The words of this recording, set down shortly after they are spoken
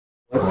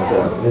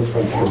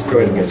Let's go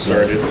ahead and get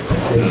started. With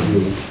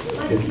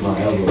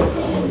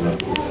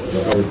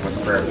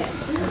prayer.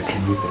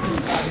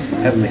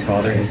 Heavenly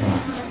Father,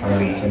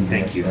 we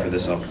thank you for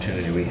this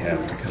opportunity we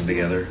have to come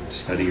together, to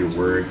study your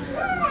word,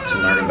 to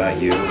learn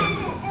about you.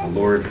 And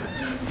Lord,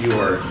 you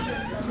are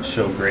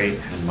so great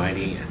and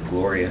mighty and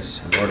glorious.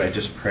 And Lord, I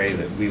just pray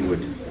that we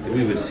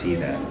would see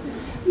that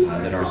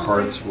our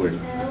hearts would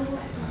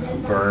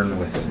burn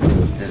with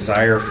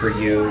desire for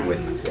you, with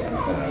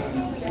a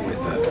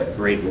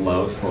great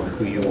love for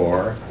who you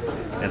are.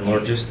 And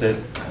Lord, just that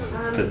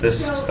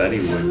this study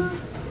would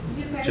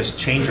just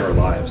change our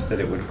lives, that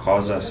it would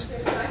cause us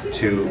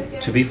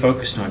to be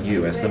focused on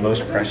you as the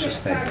most precious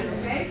thing,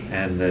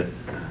 and that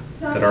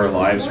our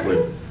lives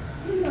would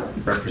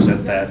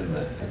represent that in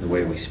the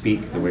way we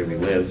speak, the way we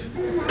live.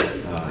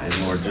 And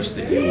Lord, just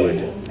that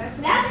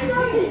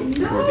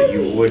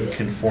you would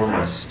conform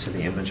us to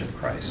the image of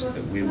Christ,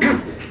 that we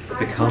would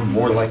become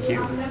more like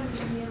you.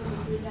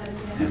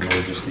 And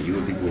Lord, just that you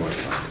would be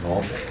glorified in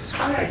all things.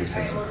 I pray these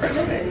things in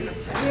Christ's name.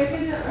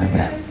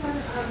 Amen.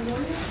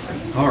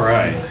 All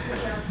right.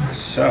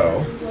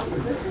 So,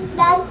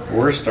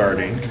 we're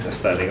starting a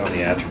study on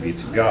the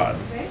attributes of God.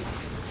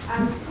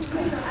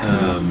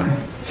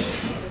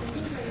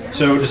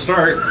 So to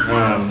start,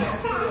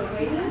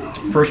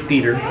 1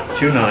 Peter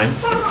 2:9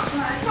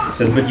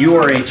 says, "But you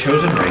are a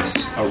chosen race,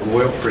 a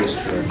royal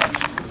priesthood,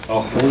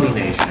 a holy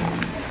nation,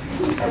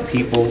 a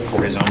people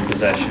for his own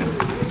possession,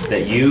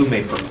 that you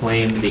may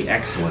proclaim the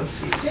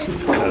excellencies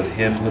of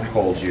him who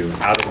called you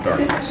out of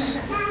darkness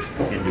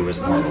into his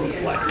marvelous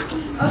light."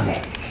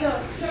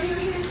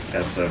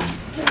 That's a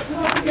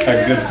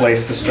good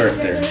place to start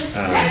there.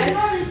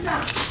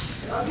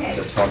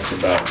 It talks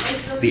about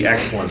the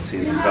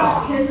excellencies of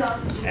God,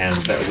 and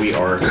that we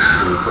are to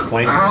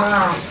proclaim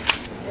them.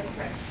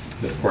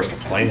 But of course, to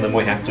proclaim them,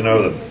 we have to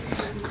know them.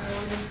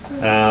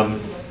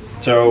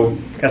 So,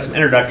 got some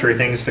introductory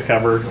things to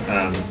cover.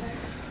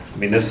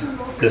 This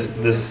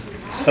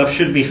stuff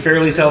should be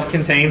fairly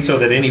self-contained, so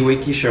that any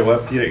week you show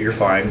up, you're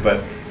fine.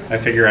 But I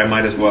figure I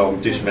might as well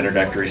do some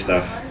introductory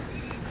stuff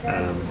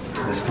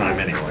this time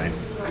anyway,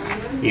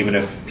 even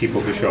if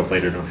people who show up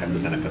later don't have the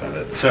benefit of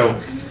it. So,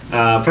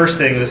 first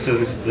thing, this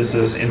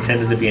is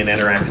intended to be an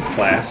interactive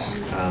class.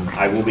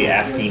 I will be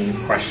asking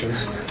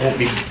questions. I won't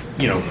be,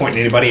 pointing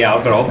anybody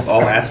out, but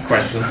I'll ask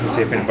questions and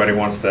see if anybody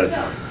wants to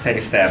take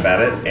a stab at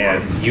it.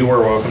 And you are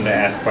welcome to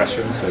ask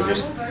questions. So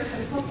just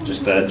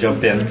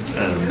jump in.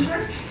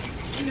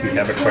 If you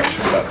have a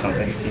question about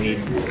something, if you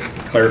need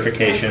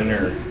clarification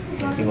or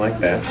anything like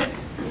that.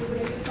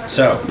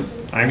 So,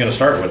 I'm going to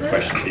start with a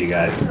question for you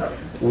guys.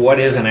 What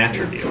is an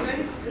attribute?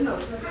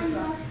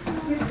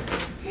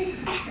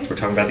 We're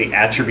talking about the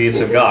attributes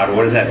of God.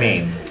 What does that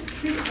mean?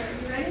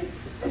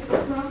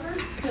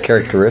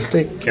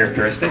 Characteristic.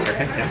 Characteristic.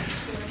 Okay. Yeah.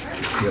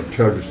 It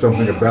tells you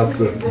something about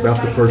the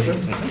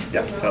person. Mm-hmm.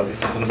 Yep. Tells you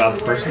something about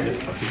the person.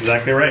 That's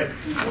exactly right.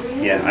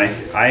 Yeah.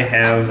 I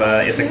have.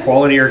 It's a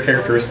quality or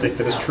characteristic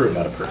that is true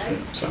about a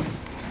person. So.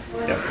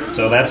 Yep.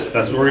 So that's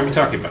what we're going to be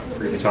talking about. We're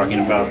going to be talking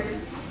about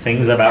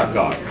things about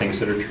God, things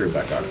that are true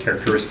about God,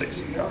 characteristics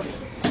of God,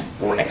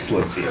 or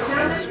excellencies,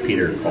 as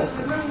Peter calls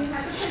them.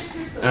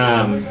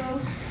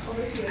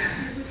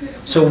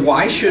 So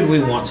why should we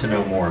want to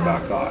know more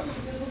about God?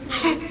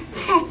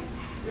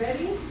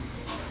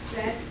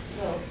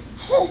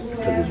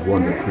 Because he's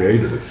one that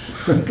created us.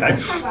 Okay.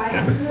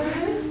 Yeah.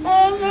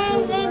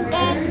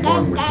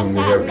 One with whom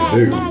we have to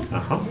do.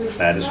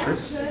 That is true.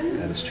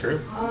 That is true.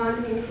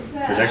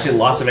 There's actually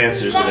lots of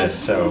answers to this.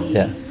 So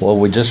yeah. Well,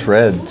 we just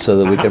read so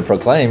that we can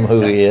proclaim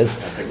who he is.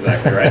 That's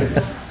exactly right.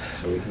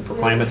 So we can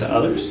proclaim it to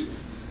others.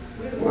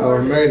 Well,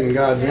 we're made in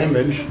God's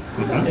image,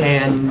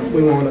 and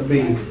we want to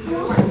be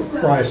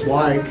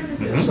Christ-like.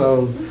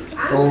 So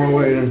the only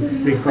way to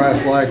be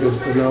Christ-like is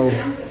to know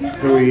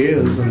who he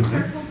is and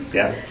be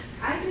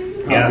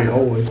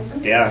holy.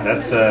 Yeah,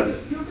 that's a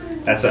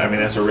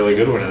really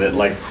good one. That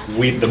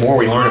the more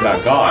we learn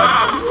about God,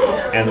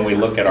 and then we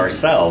look at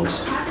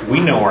ourselves, we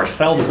know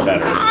ourselves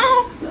better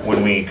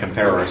when we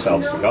compare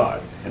ourselves to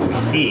God, and we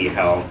see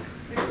how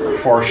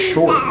far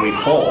short we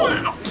fall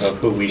of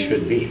who we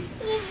should be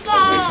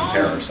when we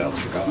compare ourselves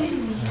to God.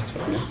 So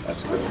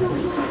that's a good one.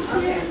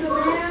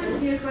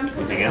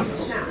 Anything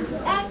else?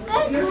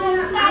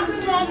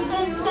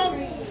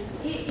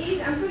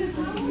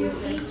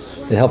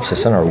 It helps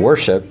us in our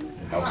worship.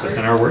 Helps us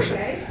in our worship.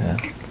 Yeah.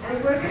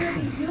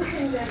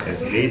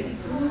 Yes, indeed.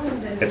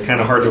 It's kind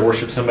of hard to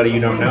worship somebody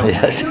you don't know.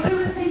 Yes. No?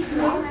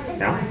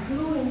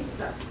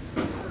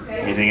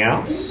 Anything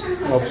else?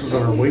 Helps us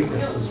in our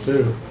weaknesses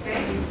too.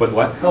 With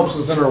what? Helps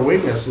us in our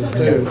weaknesses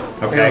too.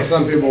 Okay.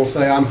 Some people will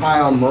say, I'm high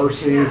on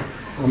mercy,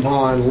 I'm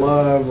high on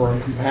love, or on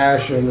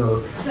compassion,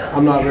 or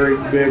I'm not very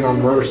big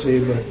on mercy.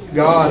 But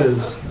God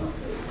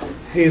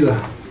He's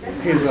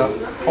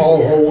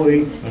all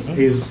holy.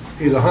 He's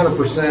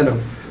 100%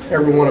 of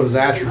every one of his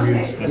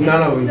attributes, and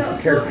none of them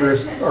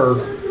characteristic or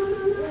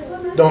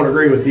don't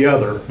agree with the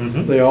other.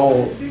 They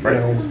all,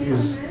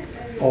 he's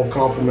all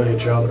complement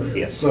each other.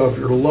 Yes. So if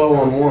you're low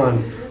on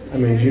one, that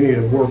means you need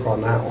to work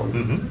on that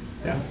one.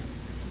 Yeah.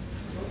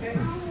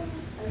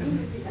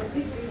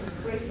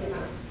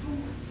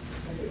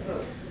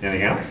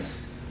 Anything else?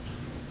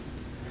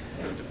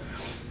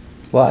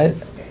 Well,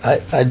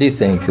 I do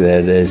think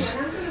that as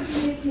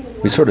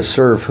we sort of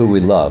serve who we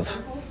love,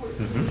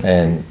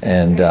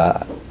 and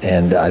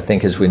I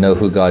think as we know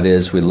who God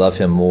is, we love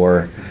Him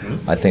more.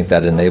 I think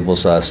that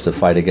enables us to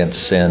fight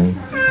against sin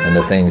and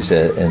the things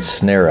that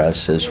ensnare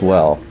us as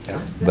well.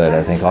 Yeah. But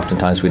I think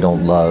oftentimes we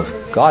don't love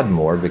God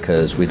more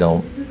because we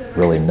don't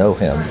really know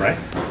Him. Right.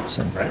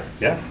 So. Right.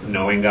 Yeah.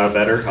 Knowing God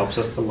better helps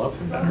us to love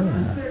Him better.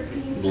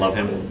 Love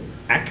Him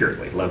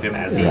accurately. Love Him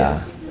as He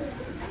is.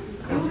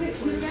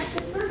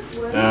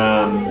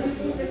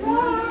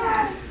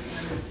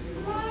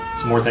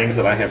 Some more things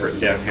that I have written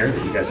down here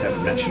that you guys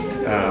haven't mentioned.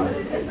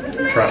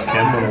 Trust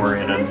Him when we're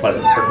in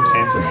unpleasant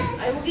circumstances.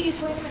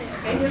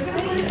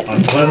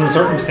 Unpleasant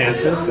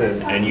circumstances,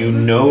 and you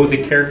know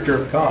the character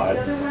of God,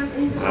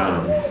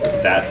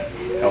 that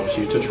helps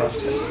you to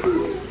trust Him.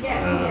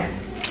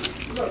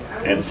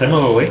 And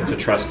similarly, to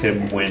trust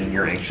Him when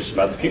you're anxious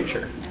about the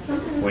future,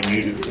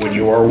 when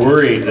you are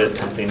worried that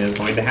something is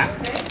going to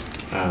happen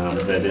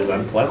that is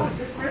unpleasant.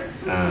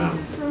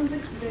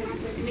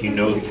 If you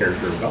know the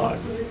character of God,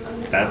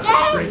 that's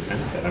a great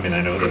benefit. I mean,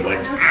 I know that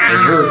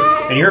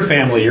like in your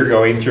family, you're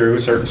going through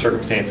certain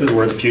circumstances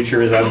where the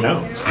future is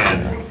unknown,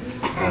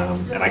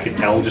 and I could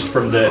tell just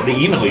from the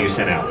email you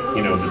sent out,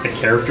 that the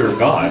character of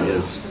God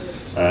is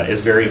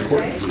very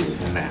important to you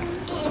in that.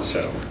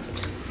 So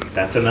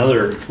that's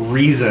another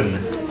reason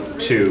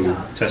to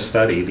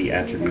study the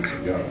attributes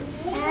of God.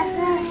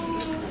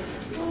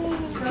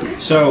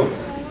 So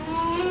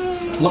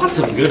lots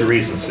of good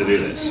reasons to do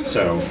this.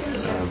 So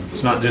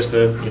it's not just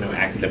a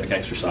academic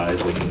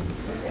exercise. We can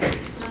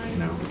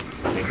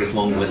make this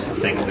long list of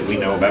things that we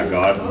know about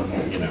God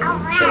and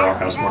show off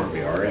how smart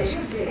we are.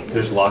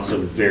 There's lots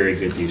of very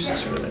good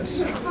uses for this.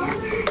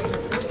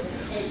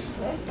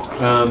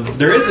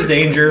 There is a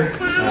danger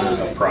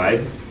of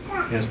pride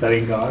in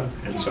studying God,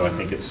 and so I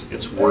think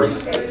it's worth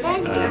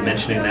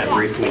mentioning that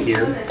briefly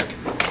here.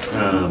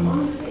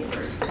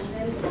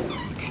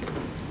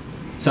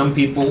 Some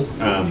people,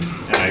 and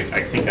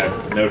I think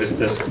I've noticed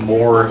this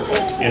more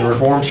in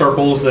Reformed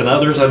circles than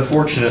others,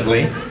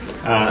 unfortunately,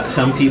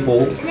 some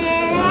people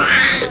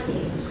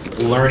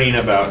learning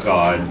about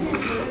God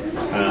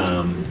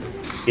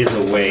is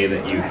a way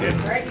that you can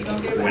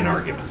win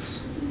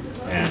arguments.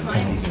 And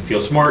you can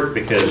feel smart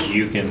because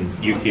you can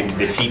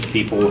defeat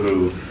people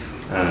who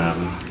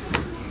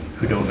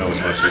don't know as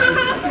much as you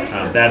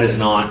do. That is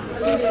not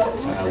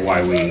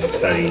why we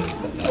study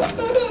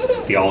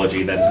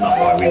theology. That is not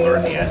why we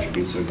learn the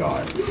attributes of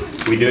God.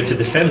 We do it to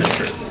defend the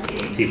truth.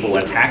 People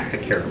attack the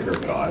character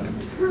of God.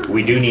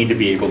 We do need to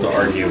be able to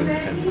argue and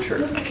defend the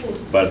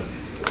truth. But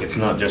it's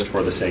not just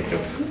for the sake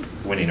of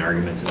winning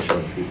arguments and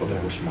showing people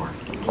that we're smart.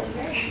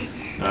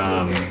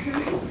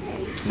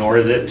 Nor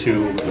is it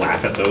to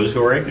laugh at those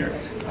who are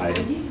ignorant. I've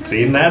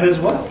seen that as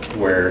well,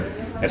 where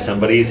if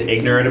somebody's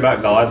ignorant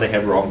about God, they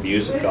have wrong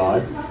views of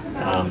God,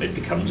 it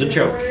becomes a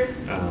joke.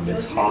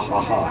 It's ha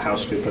ha ha, how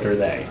stupid are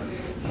they?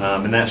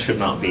 And that should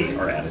not be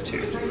our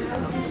attitude.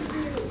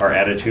 Our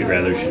attitude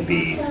rather should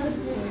be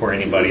for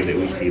anybody that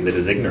we see that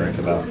is ignorant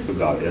about who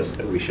God is,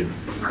 that we should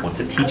want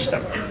to teach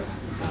them.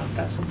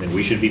 That's something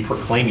we should be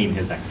proclaiming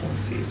His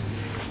excellencies,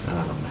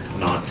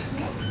 not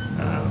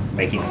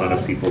making fun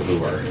of people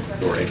who are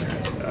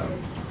ignorant.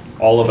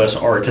 All of us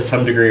are to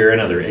some degree or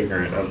another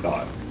ignorant of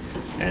God,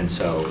 and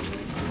so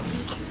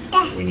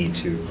we need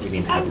to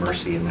have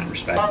mercy in that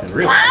respect and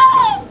realize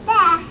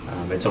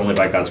that it's only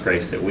by God's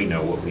grace that we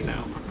know what we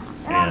know,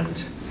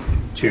 and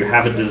to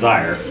have a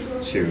desire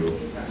to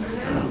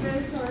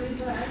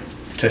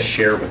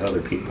share with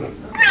other people,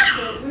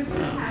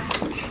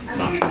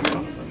 not to make fun of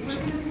them.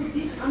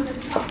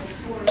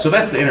 So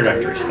that's the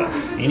introductory stuff.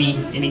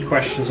 Any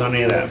questions on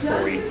any of that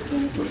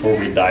before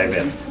we dive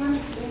in?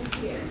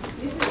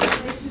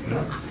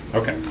 No?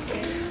 Okay.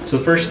 So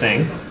the first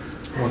thing,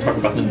 I want to talk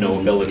about the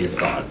knowability of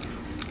God.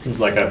 Seems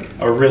like a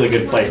really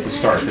good place to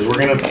start, because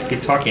we're going to be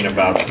talking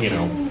about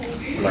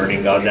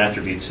learning God's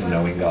attributes and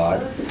knowing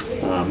God.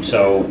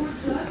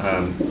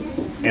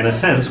 In a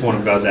sense, one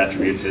of God's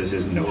attributes is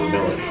His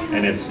knowability,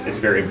 and it's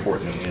very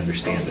important that we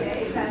understand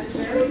it.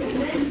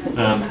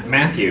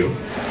 Matthew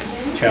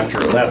chapter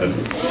 11,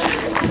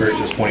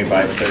 verses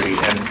 25 and 30,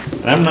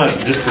 and I'm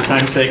not, just for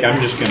time's sake, I'm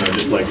just going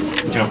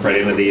to jump right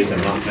into these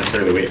and not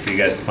necessarily wait for you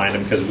guys to find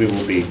them, because we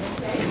will be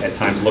at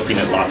times looking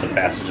at lots of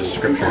passages of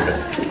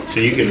Scripture.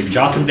 So you can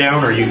jot them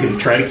down, or you can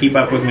try to keep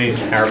up with me,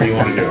 however you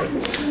want to do it.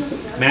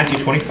 Matthew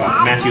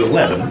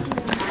 11,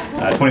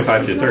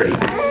 25 to 30.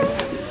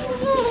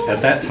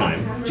 At that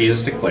time,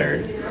 Jesus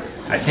declared,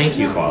 "I thank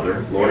you,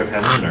 Father, Lord of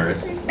heaven and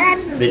earth,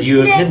 that you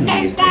have hidden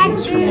these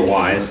things from the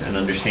wise and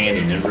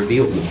understanding and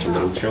revealed them to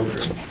little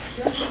children.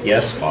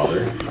 Yes,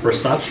 Father, for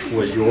such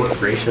was your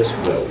gracious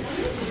will.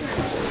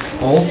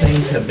 All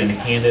things have been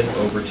handed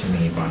over to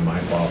me by my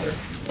Father,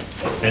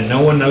 and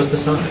no one knows the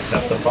Son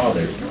except the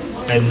Father,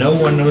 and no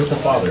one knows the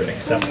Father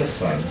except the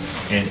Son,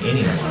 and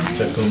anyone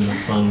to whom the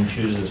Son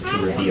chooses to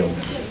reveal.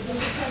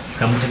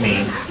 Come to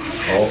me,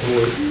 all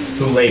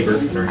who labor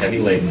and are heavy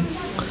laden,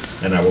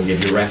 and I will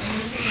give you rest.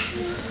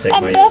 Take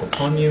my yoke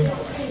upon you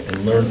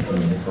and learn from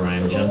me, for I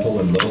am gentle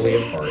and lowly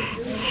of heart,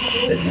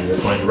 that you will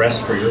find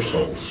rest for your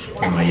souls.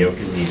 For my yoke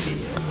is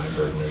easy and my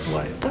burden is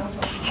light.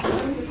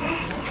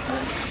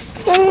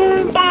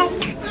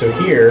 So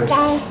here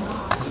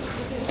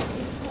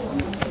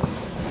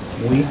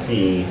we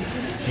see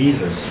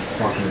Jesus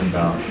talking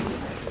about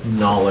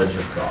knowledge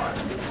of God.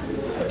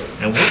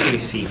 And what do we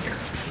see here?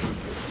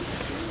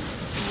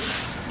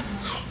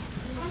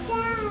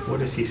 What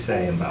does he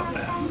say about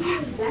that?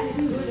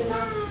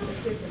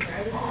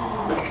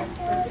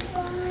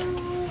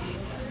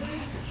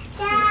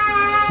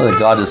 Well, that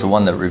God is the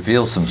one that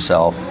reveals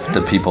himself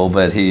to people,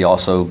 but he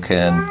also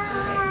can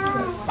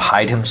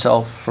hide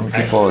himself from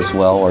people as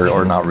well,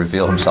 or not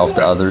reveal himself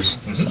to others.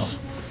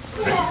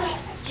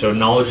 So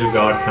knowledge of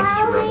God comes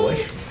through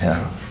revelation.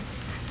 Yeah.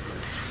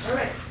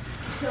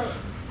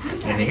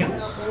 Anything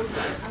else?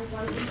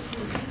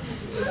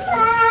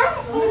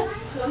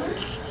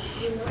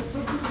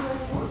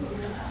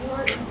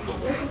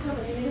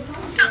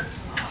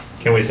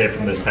 Can we say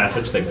from this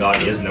passage that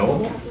God is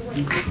knowable?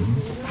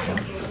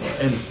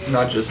 And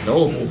not just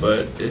knowable,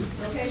 but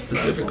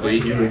specifically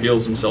he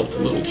reveals himself to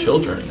little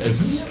children.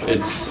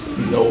 It's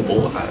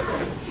knowable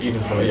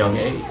even from a young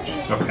age.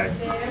 Okay.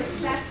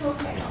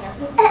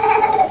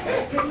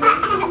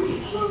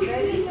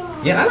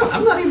 Yeah,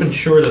 I'm not even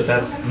sure that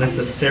that's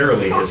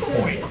necessarily his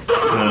point.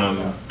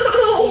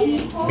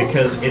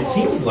 Because it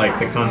seems like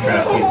the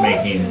contrast he's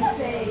making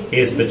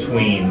is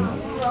between,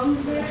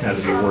 how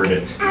does he word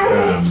it?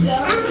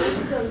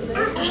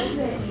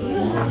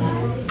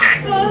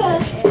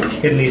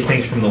 Hidden these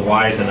things from the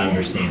wise and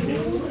understanding.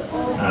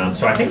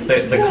 So I think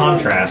that the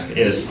contrast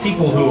is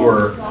people who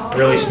are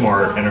really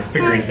smart and are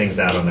figuring things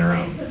out on their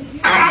own.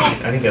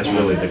 I think that's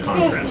really the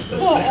contrast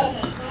that's there.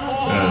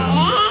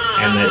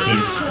 And that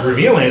he's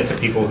revealing it to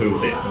people who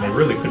they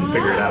really couldn't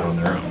figure it out on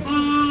their own.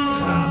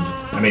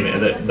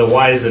 The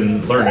wise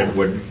and learned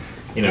would,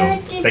 they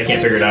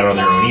can't figure it out on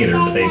their own either,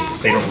 but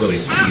they don't really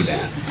see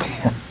that.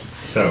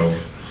 So,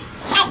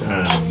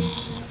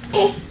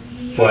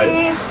 but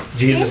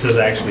Jesus is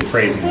actually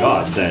praising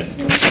God that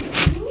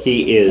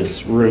he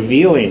is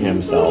revealing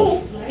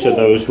himself to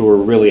those who are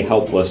really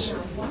helpless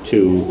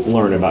to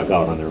learn about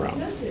God on their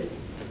own.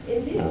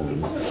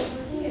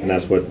 And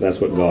that's what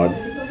God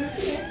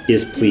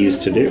is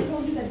pleased to do.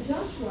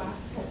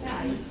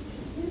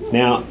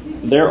 Now,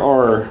 there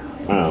are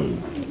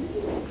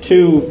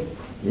two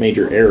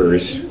major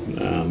errors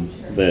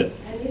that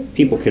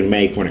people can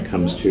make when it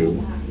comes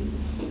to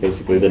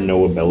basically the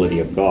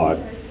knowability of God.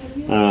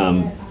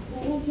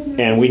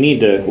 And we need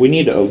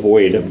to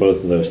avoid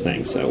both of those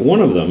things.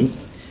 One of them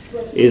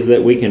is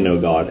that we can know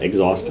God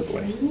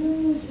exhaustively.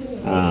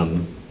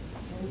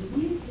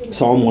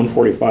 Psalm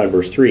 145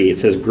 verse 3, it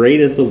says, "Great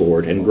is the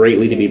Lord and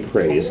greatly to be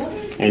praised,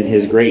 and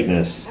his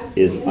greatness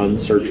is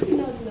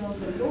unsearchable."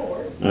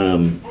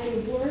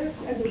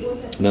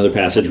 Another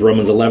passage,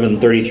 Romans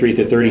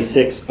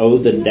 11:33-36, "Oh,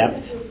 the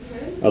depth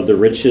of the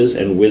riches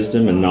and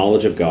wisdom and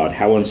knowledge of God,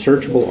 how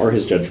unsearchable are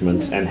his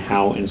judgments and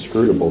how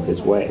inscrutable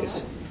his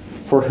ways.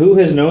 For who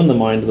has known the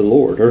mind of the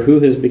Lord, or who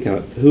has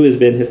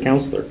been his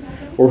counselor,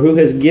 or who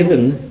has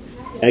given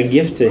a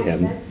gift to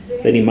him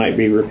that he might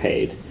be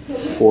repaid?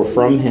 For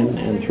from him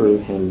and through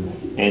him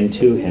and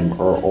to him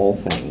are all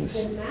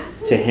things.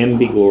 To him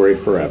be glory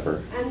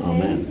forever.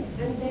 Amen."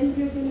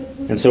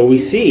 And so we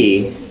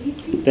see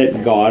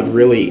that God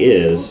really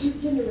is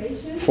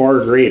far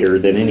greater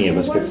than any of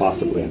us could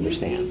possibly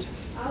understand.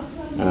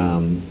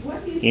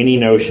 Any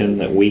notion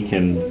that we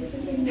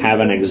can have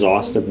an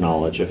exhaustive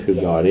knowledge of who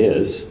God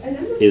is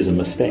a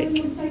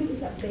mistake.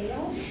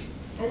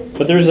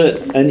 But there's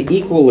an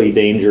equally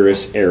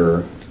dangerous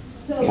error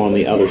on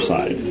the other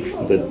side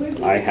that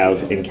I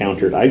have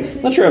encountered.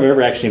 I'm not sure I've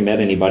ever actually met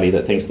anybody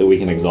that thinks that we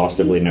can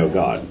exhaustively know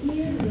God.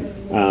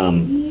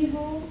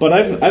 But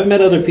I've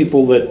met other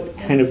people that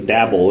kind of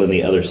dabble in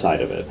the other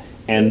side of it.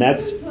 And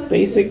that's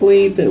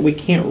basically that we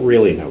can't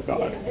really know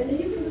God.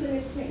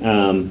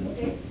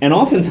 And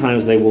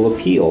oftentimes they will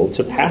appeal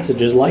to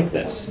passages like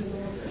this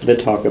that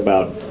talk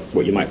about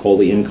what you might call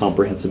the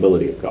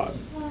incomprehensibility of God.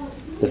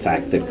 The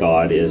fact that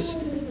God is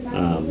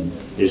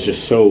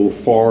just so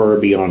far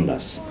beyond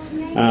us.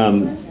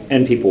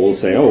 And people will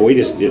say,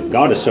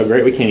 God is so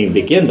great we can't even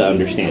begin to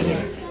understand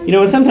him.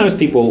 And sometimes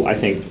people, I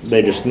think,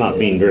 they're just not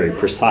being very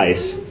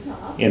precise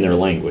in their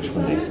language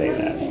when they say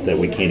that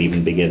we can't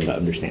even begin to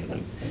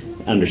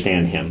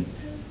understand him.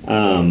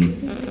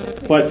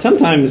 But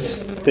sometimes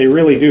they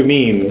really do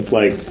mean,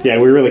 we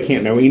really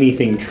can't know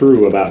anything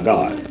true about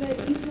God.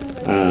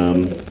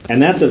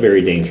 And that's a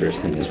very dangerous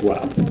thing as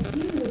well.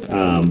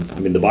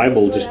 The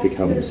Bible just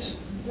becomes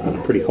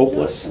pretty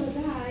hopeless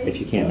if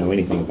you can't know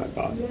anything about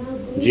God.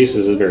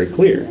 Jesus is very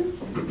clear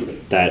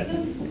that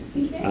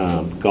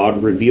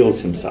God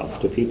reveals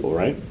himself to people,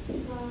 right?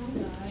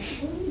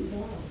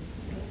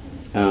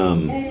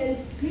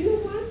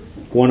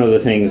 One of the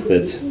things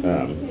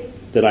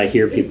that I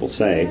hear people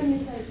say,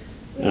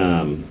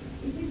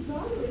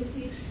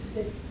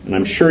 and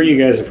I'm sure you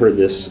guys have heard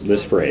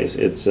this phrase,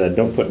 it's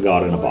don't put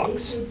God in a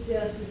box.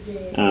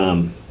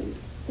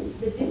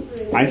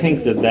 I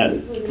think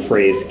that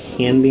phrase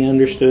can be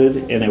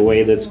understood in a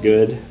way that's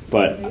good,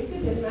 but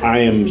I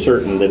am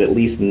certain that at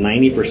least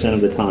 90%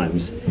 of the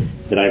times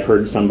that I've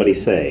heard somebody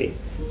say,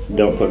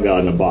 "Don't put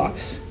God in a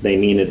box," they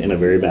mean it in a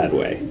very bad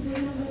way.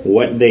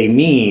 What they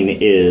mean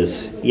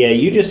is, yeah,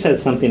 you just said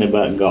something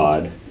about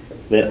God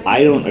that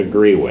I don't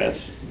agree with,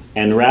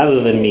 and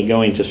rather than me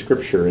going to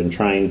Scripture and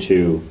trying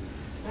to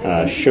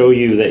show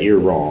you that you're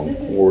wrong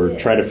or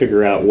try to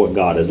figure out what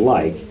God is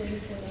like,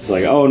 it's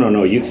like, oh,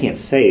 no, you can't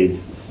say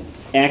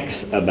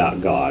X about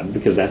God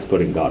because that's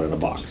putting God in a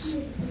box.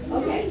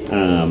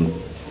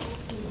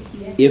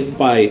 If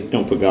by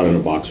don't put God in a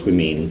box we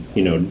mean,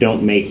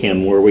 don't make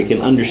him where we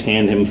can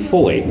understand him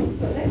fully.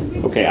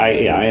 Okay,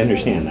 I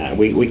understand that.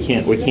 We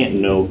can't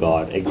know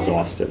God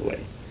exhaustively.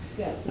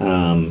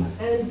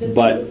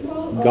 But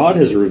God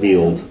has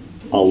revealed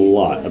a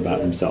lot about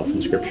himself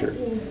in Scripture.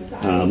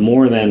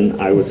 More than,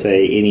 I would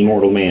say, any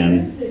mortal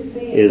man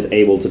is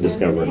able to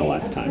discover in a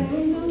lifetime.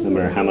 No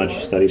matter how much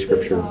you study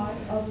Scripture,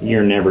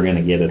 you're never going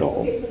to get it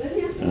all.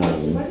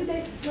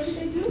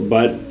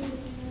 But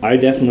I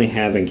definitely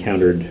have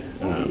encountered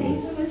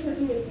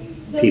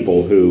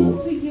people who,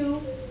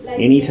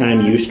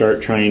 anytime you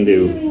start trying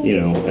to,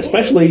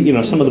 especially,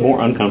 some of the more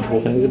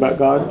uncomfortable things about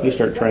God, you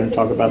start trying to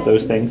talk about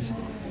those things,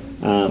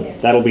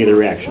 that'll be the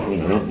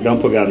reaction.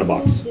 Don't put God in a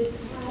box.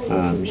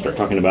 You start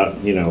talking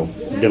about,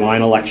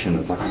 divine election.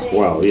 It's like,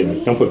 well,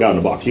 don't put God in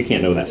a box. You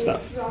can't know that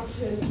stuff.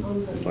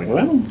 It's like,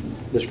 well,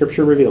 the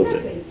Scripture reveals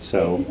it,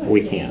 so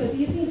we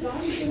can.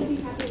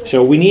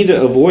 So we need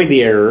to avoid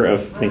the error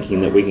of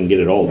thinking that we can get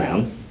it all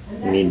down.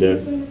 We need to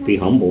be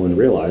humble and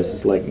realize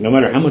it's like, no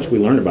matter how much we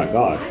learn about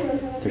God,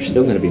 there's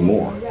still going to be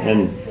more.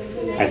 And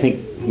I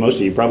think most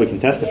of you probably can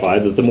testify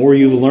that the more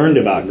you've learned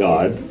about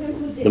God,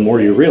 the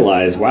more you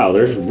realize, wow,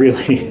 there's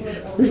really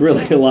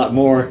a lot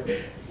more.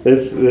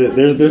 There's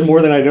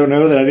more that I don't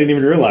know that I didn't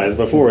even realize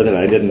before that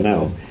I didn't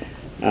know.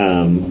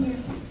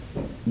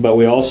 But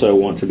we also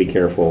want to be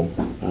careful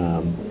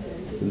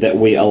that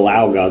we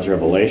allow God's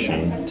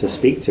revelation to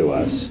speak to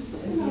us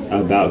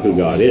about who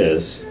God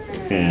is,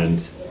 and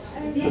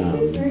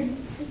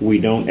we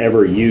don't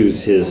ever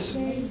use his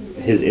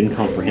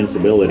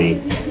incomprehensibility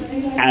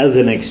as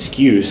an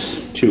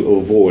excuse to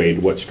avoid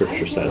what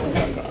Scripture says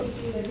about God.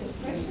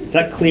 Is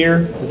that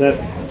clear?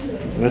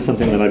 That's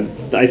something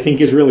that I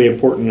think is really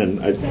important,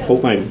 and I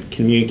hope I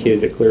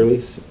communicated it clearly.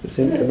 Is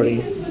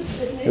everybody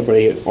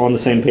on the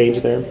same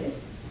page there?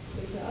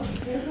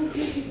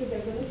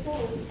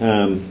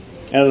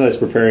 As I was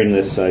preparing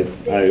this, I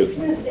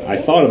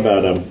thought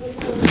about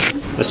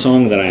a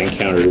song that I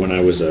encountered when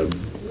I was a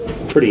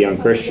pretty young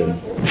Christian,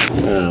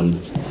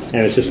 and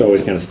it's just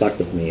always kind of stuck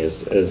with me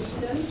as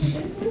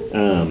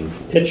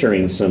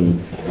picturing some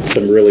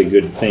really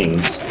good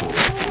things.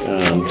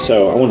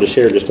 So I wanted to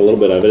share just a little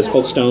bit of it. It's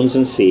called Stones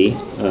and Sea.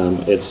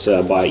 It's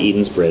by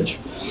Eden's Bridge,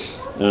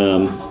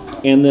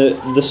 and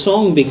the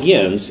song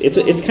begins.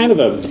 It's kind of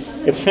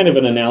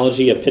an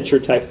analogy, a picture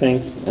type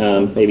thing,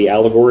 maybe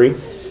allegory.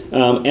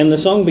 And the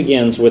song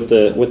begins with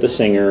the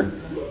singer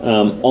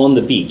on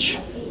the beach,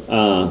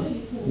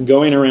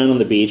 going around on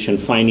the beach and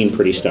finding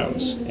pretty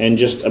stones, and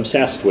just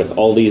obsessed with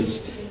all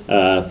these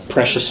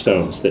precious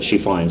stones that she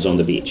finds on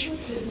the beach.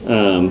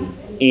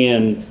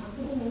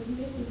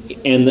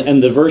 And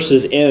the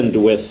verses end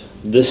with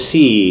the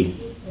sea,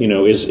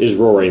 is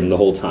roaring the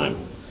whole time,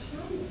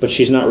 but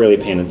she's not really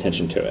paying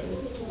attention to it.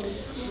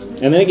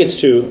 And then it gets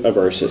to a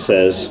verse that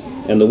says,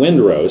 "And the wind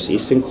rose,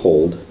 east and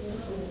cold,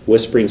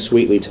 whispering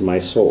sweetly to my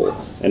soul.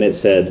 And it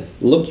said,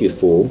 'Look, you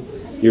fool,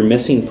 you're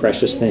missing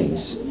precious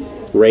things.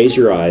 Raise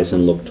your eyes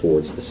and look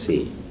towards the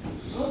sea.'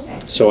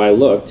 So I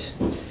looked.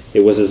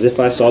 It was as if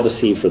I saw the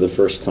sea for the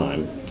first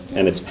time,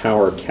 and its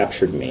power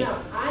captured me.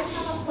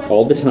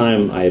 All the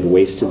time I had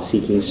wasted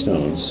seeking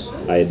stones,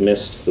 I had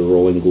missed the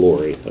rolling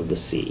glory of the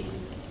sea."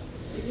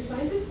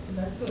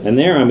 And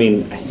there, I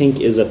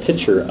think, is a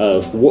picture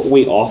of what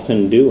we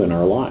often do in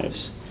our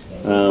lives.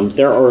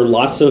 There are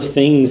lots of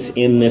things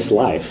in this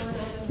life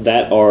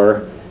that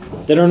are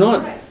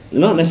not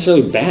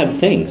necessarily bad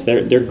things.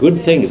 They're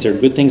good things. They're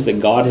good things that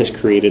God has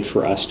created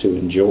for us to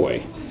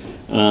enjoy.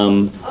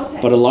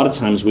 But a lot of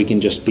times we can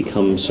just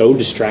become so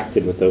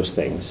distracted with those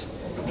things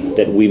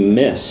that we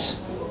miss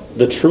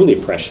the truly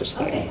precious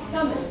thing.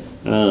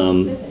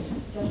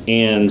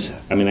 And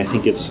I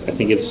think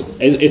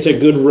it's a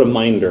good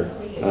reminder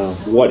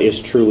what is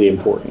truly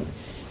important.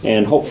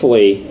 And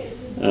hopefully,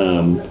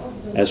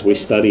 as we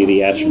study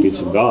the attributes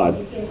of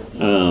God,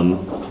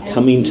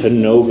 coming to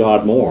know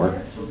God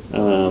more,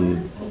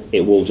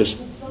 it will just,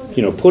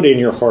 put in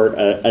your heart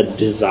a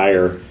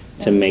desire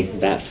to make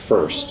that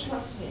first.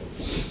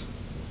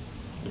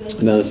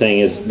 Another thing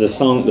is the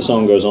song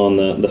goes on,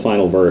 the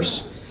final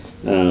verse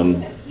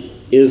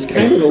is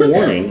kind of a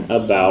warning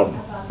about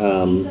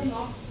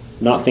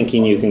not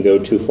thinking you can go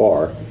too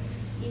far,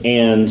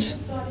 and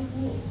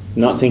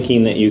not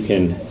thinking that you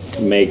can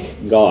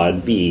make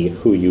God be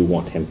who you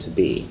want him to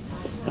be,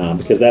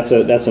 because that's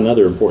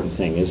another important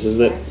thing is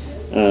that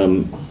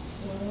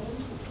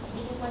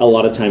a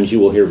lot of times you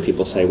will hear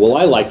people say, "Well,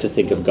 I like to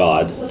think of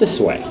God this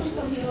way,"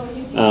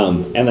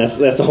 And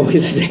that's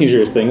always a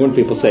dangerous thing when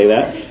people say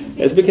that.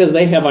 It's because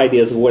they have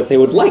ideas of what they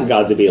would like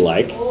God to be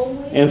like,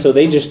 and so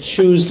they just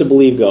choose to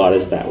believe God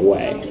is that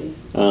way.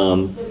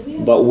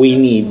 But we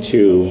need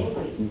to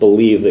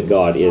believe that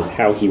God is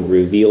how He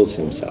reveals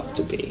Himself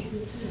to be.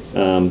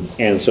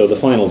 And so the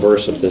final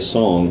verse of this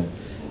song,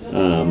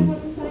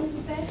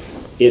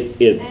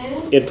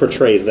 it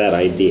portrays that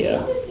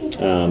idea.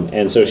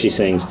 And so she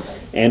sings,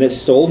 "And it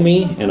stole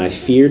me, and I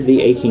feared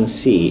the aching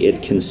sea.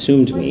 It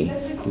consumed me,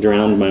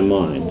 drowned my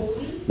mind.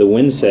 The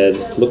wind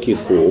said, 'Look, you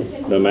fool,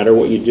 no matter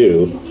what you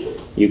do,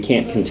 you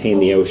can't contain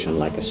the ocean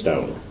like a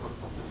stone.'"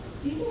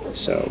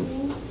 So,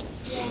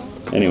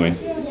 anyway,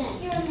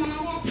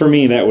 for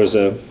me, that was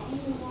a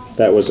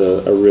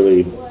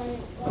really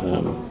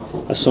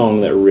a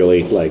song that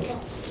really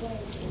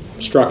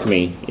struck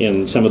me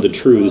in some of the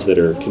truths that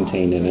are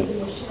contained in it.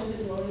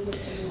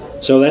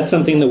 So that's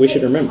something that we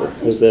should remember,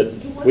 is that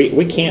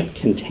we can't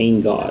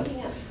contain God.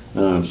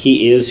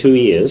 He is who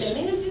He is.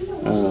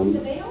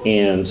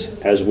 And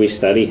as we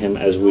study Him,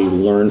 as we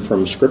learn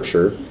from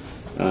Scripture,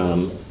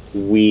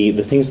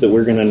 the things that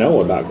we're going to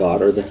know about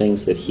God are the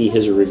things that He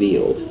has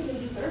revealed.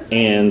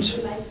 And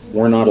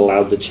we're not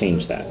allowed to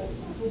change that.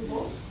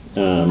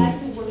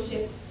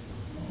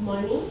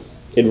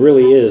 It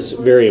really is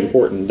very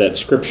important that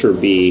Scripture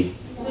be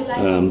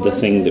the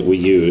thing that we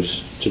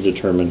use to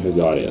determine who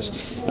God is.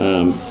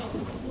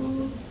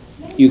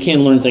 You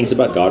can learn things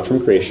about God from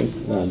creation.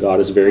 God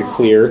is very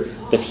clear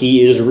that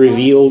He is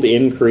revealed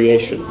in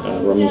creation.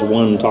 Romans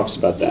 1 talks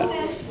about that.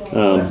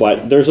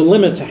 But there's a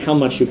limit to how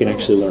much you can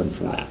actually learn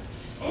from that.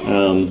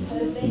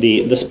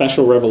 The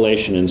special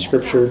revelation in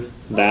Scripture,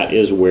 that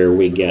is where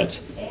we get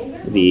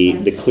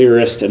the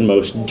clearest and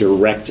most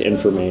direct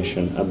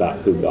information about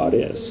who God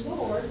is.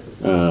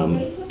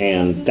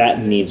 And that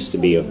needs to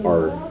be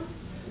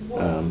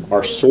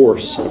our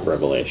source of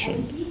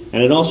revelation.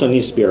 And it also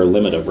needs to be our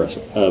limit of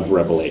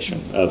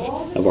revelation,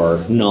 of our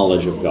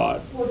knowledge of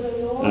God.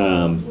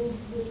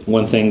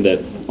 One thing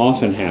that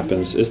often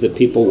happens is that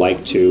people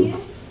like to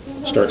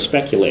start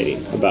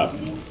speculating about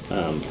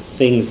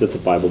things that the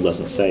Bible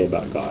doesn't say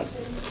about God.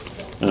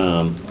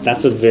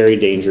 That's a very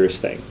dangerous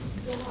thing.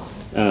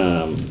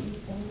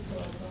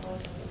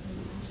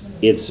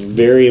 It's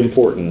very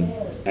important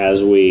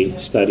as we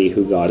study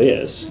who God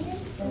is,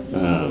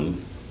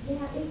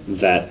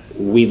 that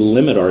we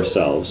limit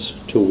ourselves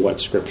to what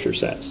Scripture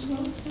says.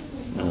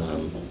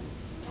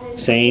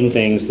 Saying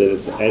things that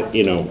is,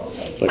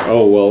 like,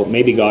 oh, well,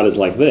 maybe God is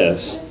like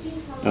this,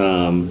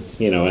 and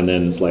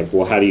then it's like,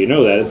 well, how do you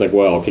know that? It's like,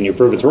 well, can you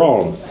prove it's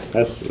wrong?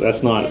 That's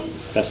not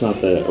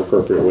the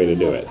appropriate way to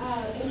do it.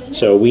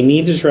 So we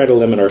need to try to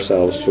limit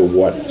ourselves to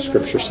what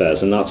Scripture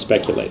says and not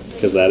speculate,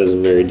 because that is a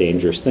very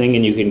dangerous thing,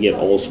 and you can get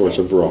all sorts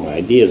of wrong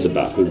ideas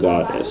about who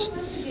God is.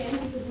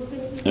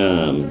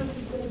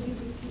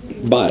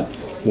 But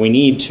we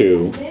need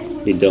to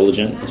be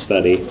diligent and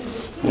study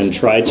and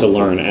try to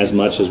learn as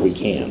much as we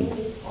can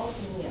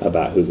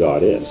about who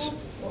God is.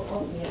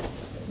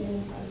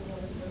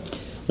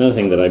 Another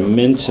thing that I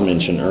meant to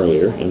mention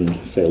earlier and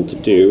failed to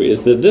do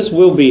is that this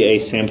will be a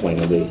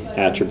sampling of the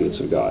attributes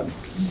of God.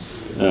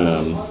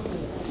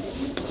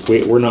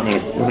 We're not going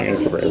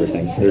to cover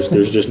everything.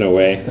 There's just no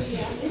way.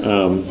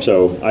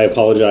 So I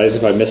apologize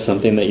if I missed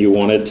something that you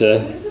wanted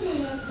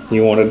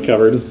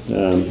covered.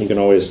 You can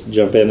always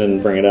jump in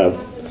and bring it up.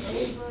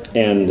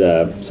 And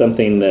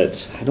something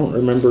that I don't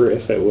remember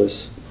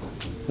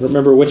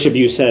which of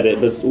you said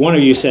it, but one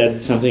of you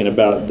said something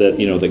about that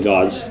that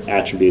God's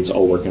attributes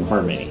all work in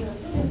harmony.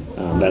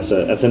 That's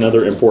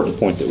another important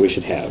point that we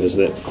should have, is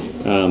that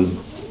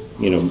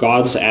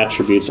God's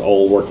attributes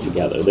all work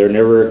together. They're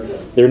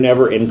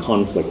never in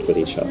conflict with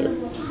each other.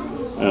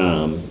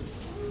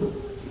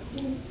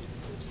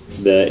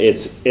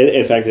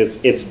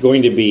 It's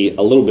going to be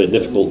a little bit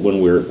difficult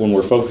when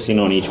we're focusing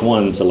on each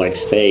one to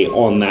stay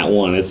on that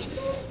one. It's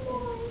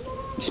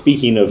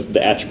speaking of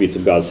the attributes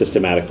of God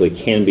systematically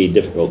can be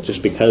difficult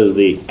just because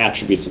the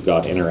attributes of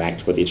God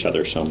interact with each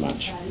other so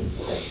much.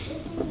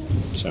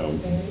 So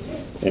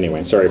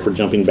anyway, sorry for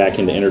jumping back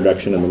into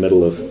introduction in the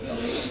middle of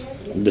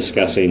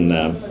discussing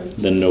the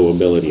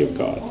knowability of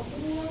God.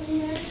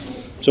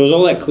 So is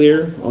all that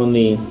clear on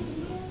the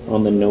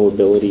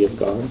knowability of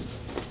God?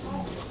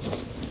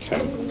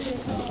 Okay.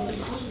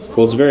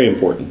 Well, it's very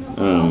important,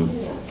 and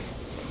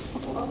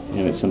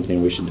it's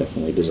something we should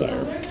definitely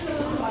desire.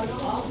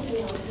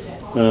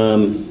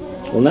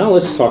 Well, now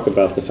let's talk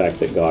about the fact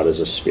that God is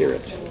a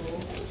spirit.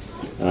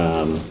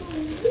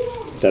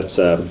 Does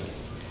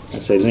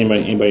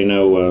anybody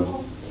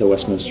know the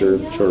Westminster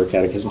Shorter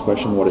Catechism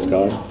question? What is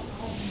God?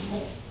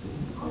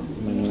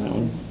 Anybody know that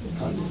one?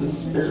 God is a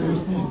spirit,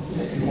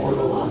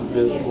 immortal,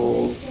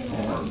 invisible,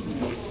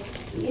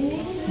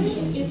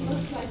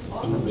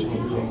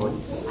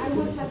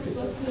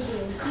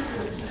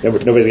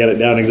 Nobody's got it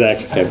down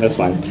exact. Okay, that's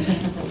fine.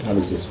 God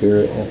is the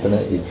Spirit,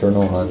 infinite,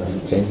 eternal,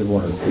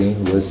 unchangeable in His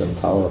being, wisdom,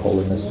 power,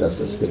 holiness,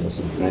 justice, goodness,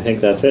 and truth. I think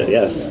that's it.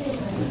 Yes.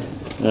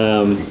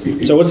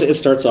 So it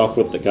starts off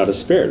with that God is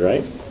spirit,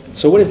 right?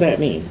 So what does that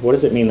mean? What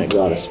does it mean that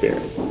God is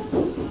spirit?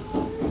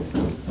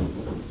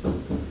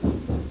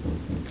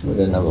 He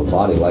didn't have a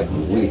body like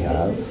we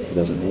have. He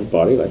doesn't have a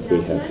body like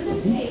we have.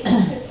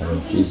 I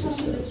mean, Jesus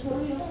does.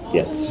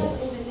 Yes.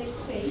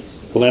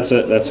 Well, that's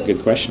a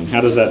good question.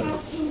 How does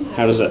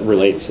that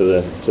relate to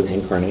the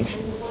incarnation?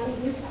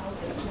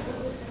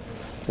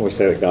 When we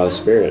say that God is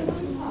spirit,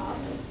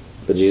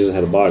 but Jesus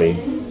had a body,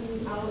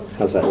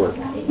 how does that work?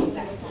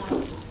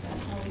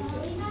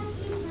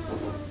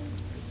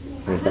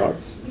 Any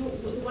thoughts?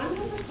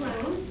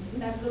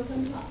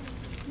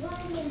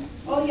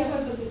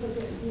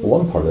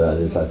 One part of that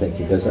is I think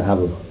he doesn't have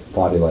a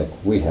body like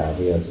we have.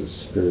 He has a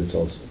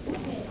spiritual,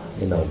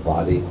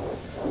 body.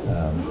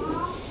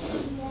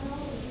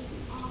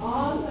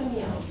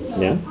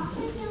 Yeah.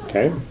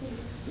 Okay.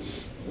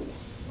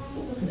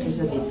 Scripture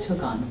says he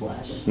took on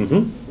flesh.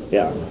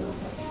 Yeah.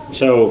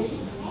 So,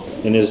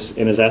 in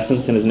his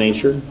essence, in his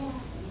nature,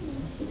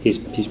 he's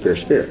pure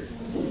spirit.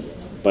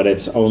 But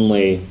it's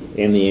only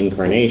in the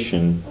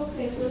incarnation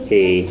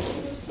he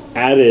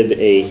added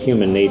a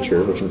human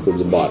nature, which includes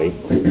a body,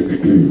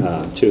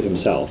 to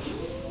himself.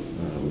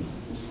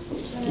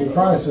 And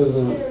Christ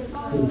isn't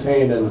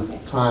contained in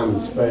time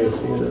and space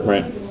either.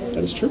 Right.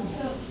 That is true.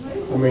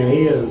 I mean,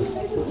 he has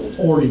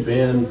already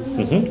been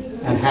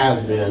and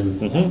has been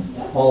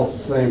all at the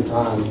same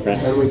time, Right.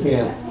 and we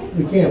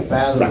can't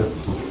fathom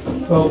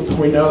it. Well,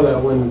 we know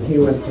that when he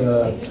went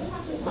to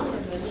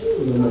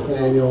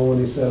Nathaniel, when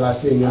he said, "I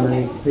seen you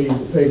underneath the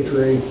fig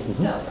tree,"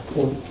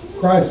 well,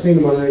 Christ seen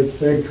him underneath the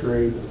fig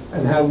tree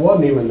and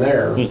wasn't even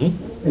there,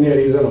 and yet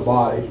he's in a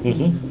body.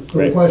 So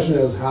the question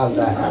is, how did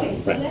that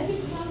happen? Right.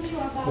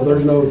 Well,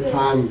 there's no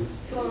time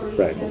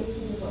Right.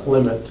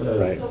 limit to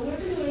Right.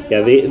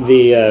 Yeah.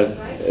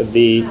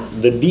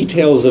 The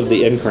details of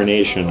the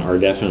incarnation are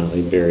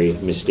definitely very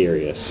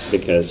mysterious,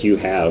 because you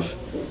have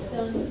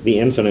the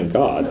infinite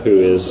God who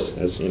is,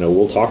 as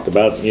we'll talk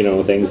about,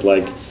 things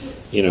like,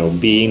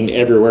 being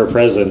everywhere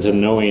present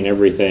and knowing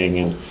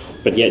everything,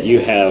 but yet you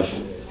have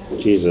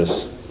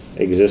Jesus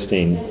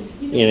existing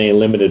in a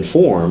limited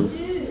form.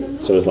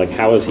 So it's like,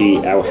 how is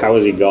he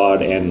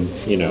God and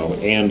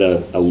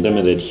a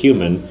limited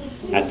human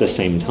at the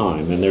same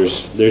time? And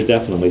there's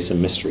definitely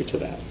some mystery to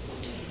that.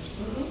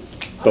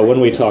 But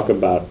when we talk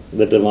about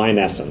the divine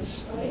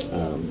essence,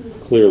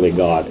 clearly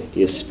God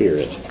is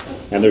spirit,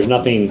 and there's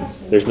nothing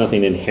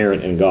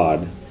inherent in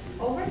God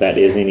that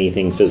is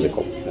anything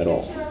physical at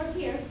all.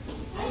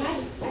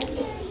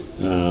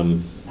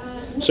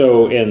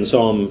 So in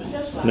Psalm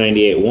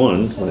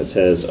 98:1, when it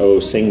says, "Oh,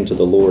 sing to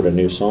the Lord a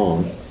new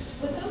song,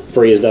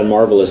 for he has done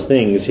marvelous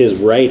things. His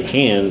right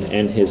hand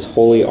and his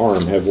holy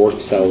arm have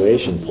worked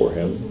salvation for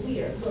him."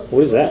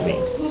 What does that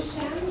mean?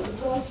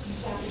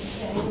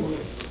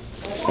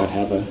 Does God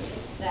have a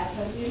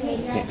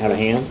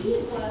hand?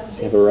 Does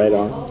he have a right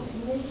arm?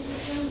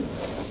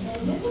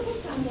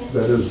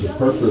 That is the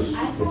purpose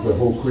of the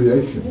whole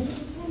creation,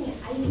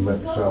 to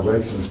make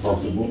salvation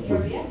possible for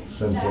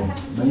sinful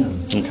man.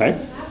 Okay.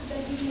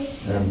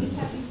 And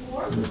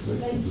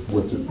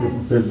with the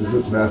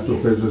physicists,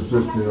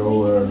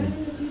 astrophysicists,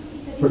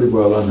 pretty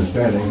well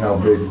understanding how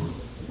big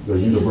the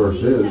universe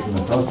is and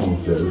the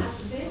cosmos is,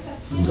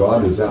 and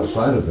God is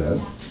outside of that.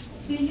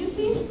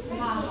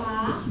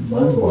 It's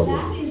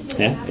mind-boggling.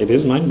 Yeah, it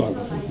is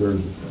mind-boggling. There's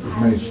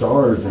as many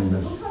stars in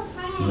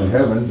the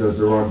heavens as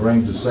there are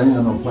grains of sand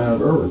on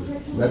planet Earth.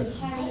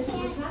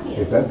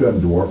 If that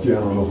doesn't dwarf you, I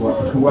don't know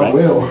what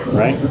will.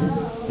 Right?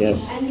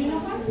 Yes.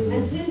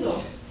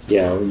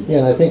 Yeah. Yeah,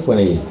 and I think when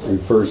he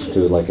refers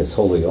to like his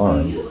holy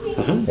arm,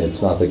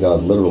 it's not that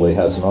God literally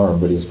has an arm,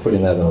 but he's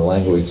putting that in a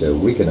language that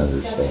we can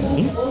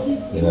understand,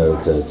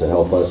 to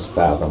help us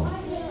fathom.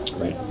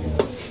 Right.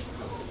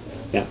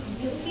 Yeah.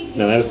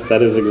 No,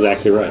 that is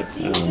exactly right.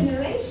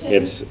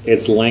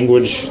 It's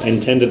language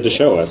intended to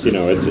show us.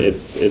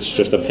 It's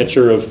just a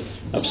picture of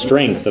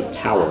strength, of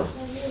power,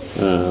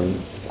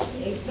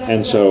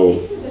 and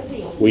so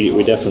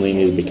we definitely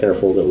need to be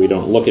careful that we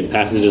don't look at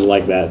passages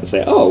like that and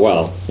say, "Oh,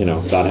 well,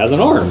 God has an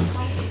arm,"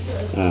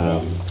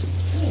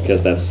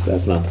 because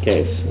that's not the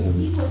case.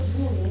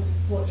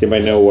 Does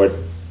anybody know what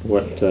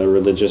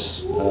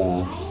religious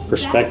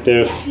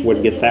perspective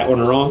would get that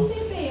one wrong?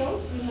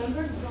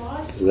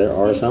 Because there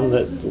are some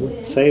that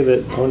would say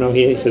that, "Oh no,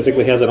 he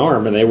physically has an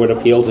arm," and they would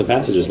appeal to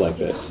passages like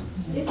this.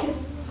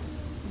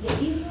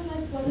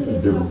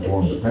 Different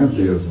forms of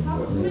pantheism.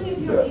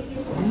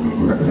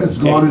 It's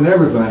God in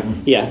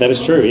everything. Yeah, that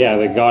is true. Yeah,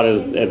 that God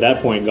is, at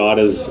that point, God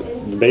is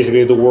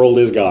basically, the world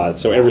is God.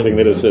 So everything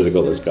that is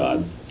physical is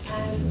God.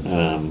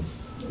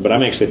 But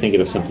I'm actually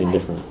thinking of something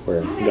different,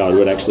 where God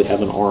would actually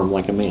have an arm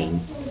like a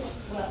man.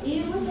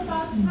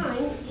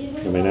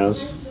 Everybody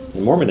knows?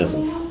 In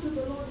Mormonism.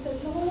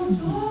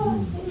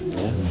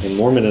 Yeah, in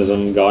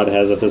Mormonism, God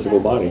has a physical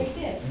body.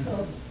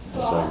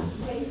 So,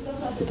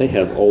 but they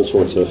have all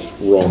sorts of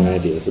wrong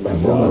ideas about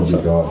We're going God. to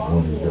be God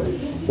one of these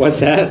days. What's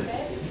that?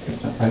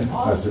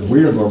 I said,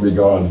 we are going to be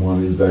God one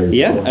of these days.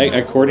 Yeah,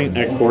 according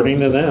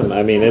to them.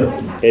 I mean,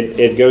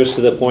 it goes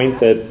to the point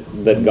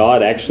that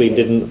God actually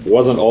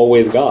wasn't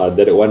always God.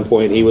 That at one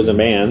point he was a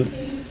man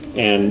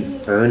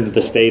and earned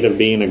the state of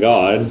being a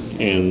god,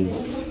 and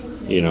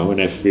And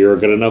if you're a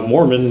good enough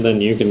Mormon,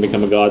 then you can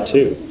become a god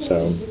too.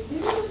 So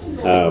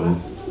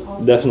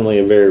definitely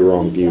a very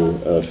wrong view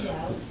of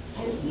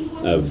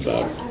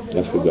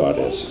who God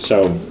is.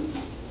 So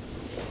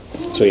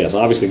yes,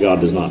 obviously God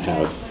does not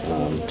have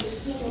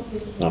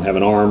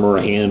an arm or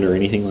a hand or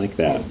anything like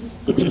that.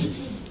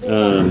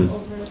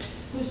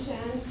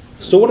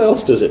 So what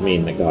else does it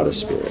mean that God is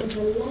spirit?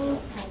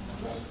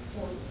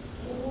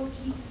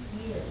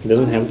 He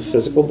doesn't have a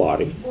physical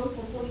body.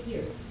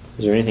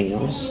 Is there anything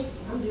else?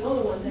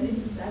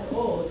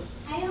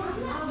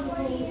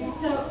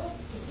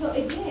 So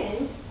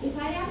again, if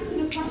I ask you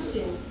the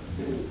question,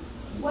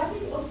 what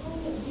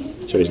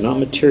is So he's not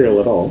material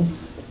at all.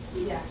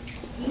 Yeah.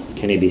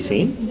 Can he be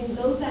seen?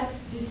 Those that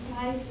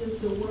despise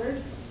the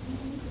word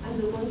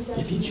and the ones that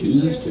If he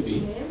chooses to be.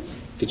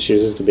 If he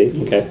chooses to be,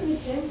 okay.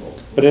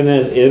 But in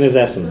his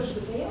essence,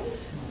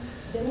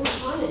 they were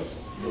punished.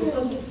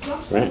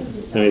 right?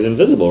 Now he's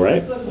invisible,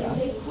 right?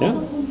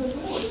 Yeah.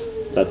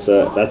 That's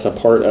a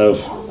part of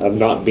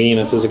not being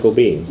a physical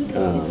being.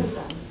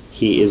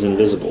 He is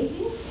invisible.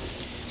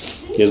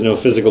 He has no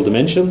physical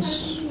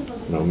dimensions,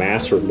 no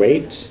mass or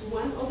weight.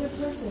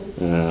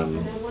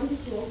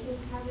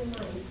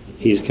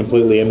 He's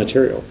completely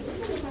immaterial.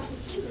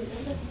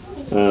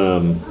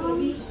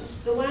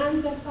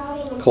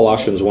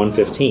 Colossians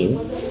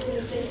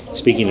 1:15,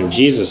 speaking of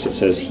Jesus, it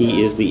says,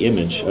 He is the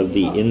image of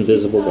the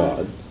invisible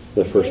God,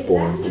 the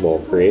firstborn of all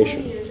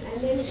creation.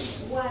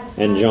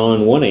 And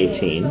John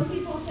 1:18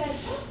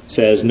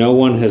 says, No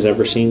one has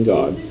ever seen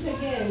God.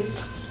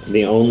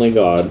 The only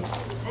God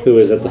who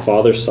is at the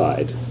Father's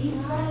side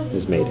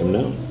has made him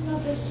known.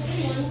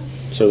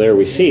 So there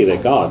we see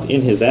that God,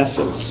 in his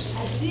essence,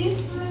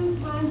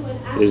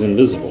 is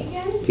invisible.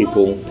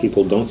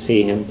 People don't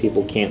see him.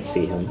 People can't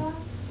see him.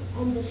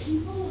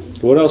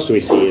 What else do we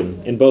see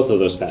in both of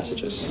those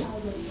passages?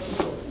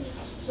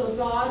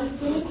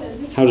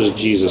 How does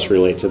Jesus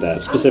relate to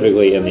that,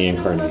 specifically in the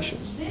incarnation?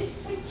 This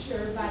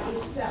picture by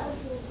itself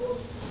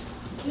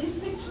is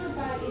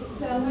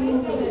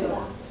in the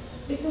middle,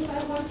 because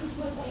I want to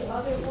put the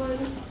other one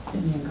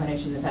In the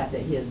incarnation, the fact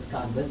that he is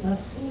God with us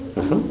in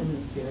the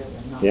spirit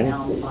and not Yeah.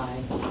 bound by.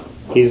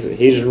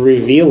 He's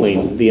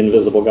revealing the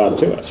invisible God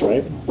to us,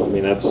 right? I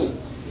mean, that's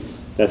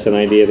an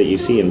idea that you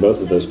see in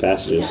both of those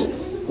passages.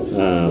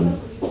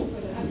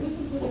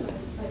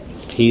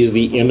 He's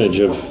the image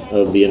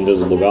of the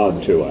invisible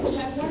God to us.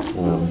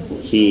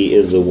 He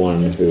is the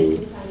one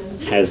who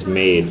has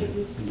made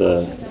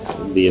the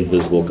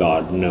invisible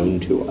God known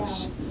to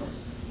us.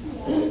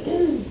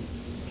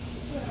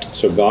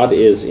 So God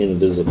is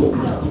invisible.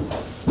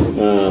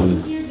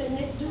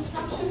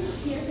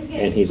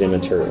 And he's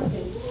immaterial.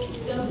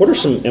 What are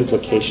some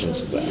implications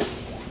of that?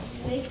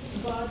 Make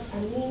God a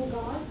mean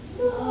God?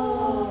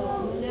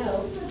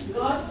 No.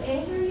 God's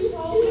anger is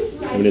always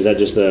right. I mean, is that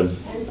just a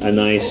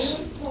nice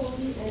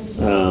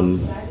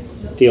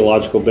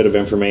theological bit of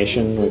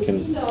information we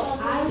can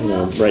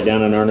write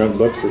down in our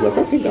notebooks? It's like,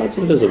 okay, God's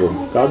invisible.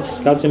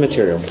 God's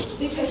immaterial.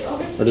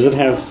 Or does it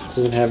have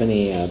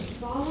any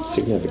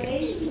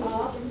significance?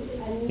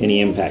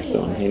 Any impact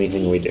on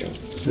anything we do?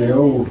 The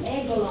old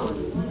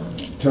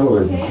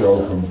television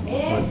show from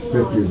like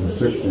 50s and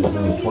 60s in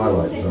the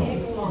Twilight Zone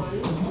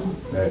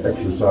that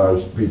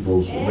exercised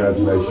people's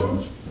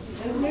imaginations.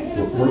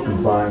 We're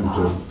confined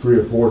to 3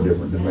 or 4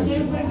 different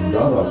dimensions, and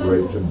God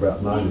operates in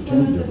about 9 to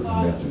 10 different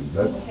dimensions.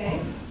 That's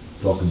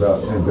talk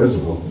about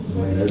invisible. I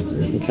mean,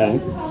 Okay.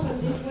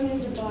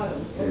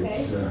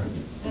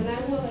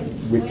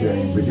 we can't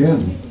even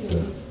begin to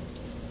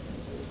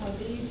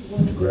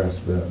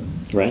grasp that.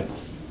 Right.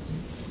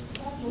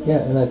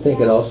 Yeah, and I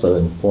think it also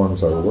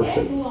informs our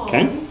worship.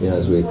 Okay.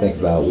 As we think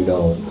about, we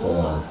don't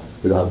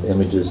have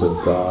images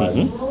of God.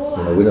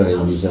 Mm-hmm. We don't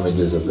even use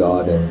images of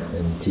God in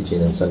teaching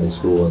in Sunday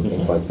school and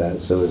things like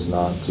that. So as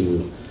not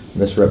to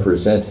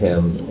misrepresent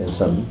Him in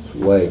some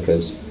way,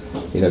 because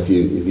if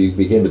you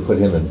begin to put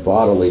Him in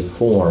bodily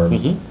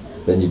form,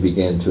 then you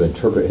begin to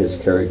interpret His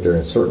character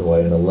in a certain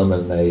way and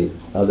eliminate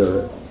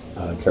other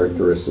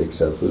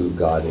characteristics of who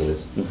God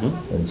is.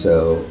 And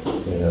so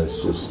it's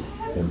just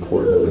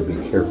important that we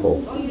be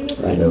careful,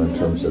 in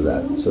terms of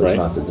that, so as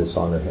not to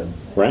dishonor Him.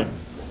 Right.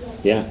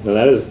 Yeah. No,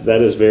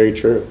 that is very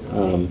true.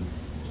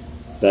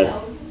 The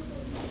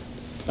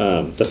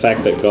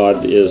fact that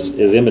God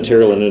is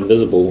immaterial and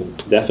invisible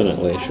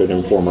definitely should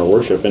inform our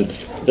worship, and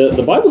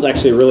the Bible's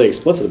actually really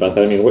explicit about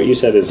that. I mean, what you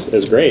said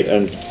is great,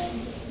 and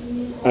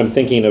I'm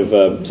thinking of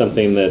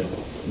something that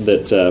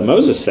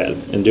Moses said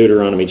in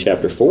Deuteronomy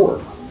chapter 4.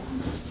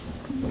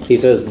 He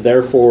says,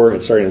 therefore,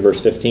 starting in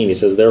verse 15, he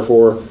says,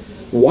 therefore,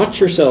 watch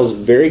yourselves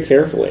very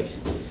carefully,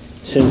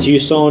 since you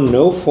saw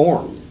no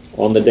form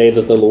on the day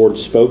that the Lord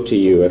spoke to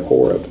you at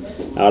Horeb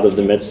out of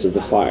the midst of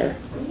the fire.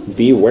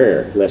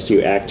 Beware lest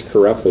you act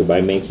corruptly by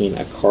making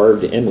a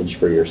carved image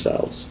for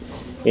yourselves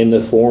in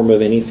the form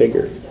of any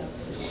figure,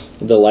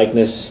 the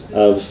likeness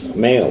of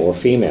male or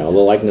female, the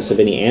likeness of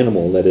any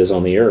animal that is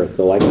on the earth,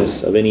 the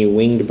likeness of any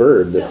winged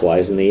bird that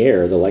flies in the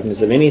air, the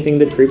likeness of anything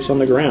that creeps on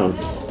the ground,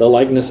 the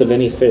likeness of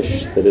any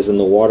fish that is in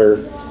the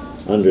water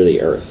under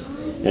the earth.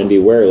 and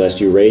beware lest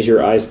you raise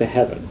your eyes to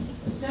heaven.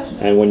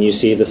 And when you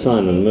see the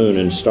sun and moon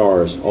and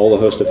stars, all the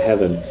host of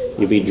heaven,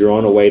 you be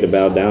drawn away to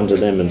bow down to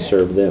them and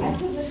serve them.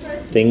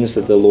 Things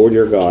that the Lord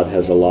your God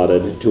has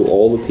allotted to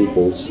all the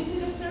peoples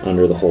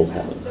under the whole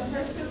heaven.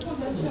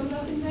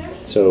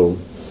 So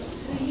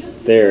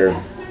there,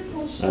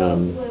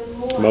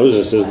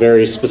 Moses is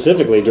very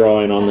specifically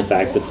drawing on the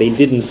fact that they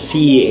didn't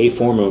see a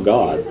form of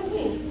God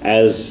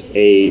as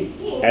a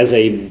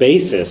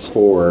basis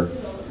for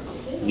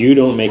you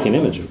don't make an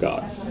image of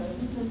God,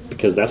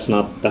 because that's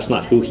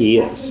not who He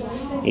is.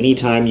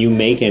 Anytime you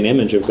make an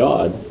image of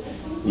God,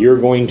 you're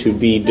going to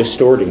be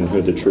distorting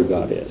who the true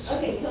God is.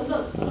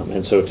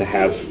 And so to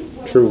have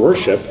true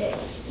worship,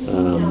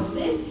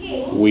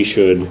 we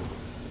should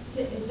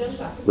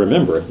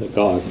remember that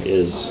God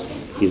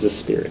He's a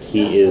spirit.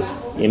 He is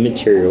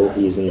immaterial.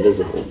 He's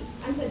invisible.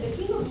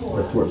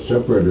 That's what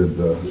separated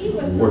the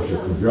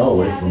worship of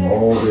Yahweh from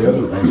all the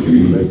other ancient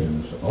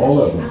religions. All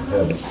of them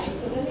had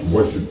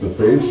worshipped the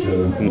fish,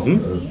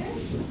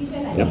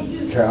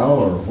 cow,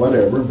 or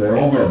whatever. They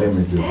all had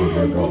images of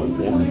their God.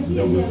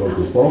 There was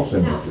those false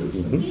images.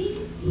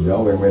 And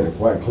Yahweh made it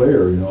quite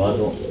clear. I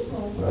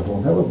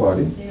don't have a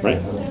body.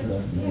 Right.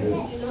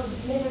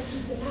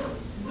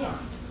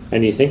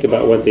 And you think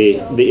about what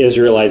the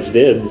Israelites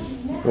did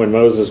when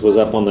Moses was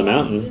up on the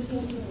mountain.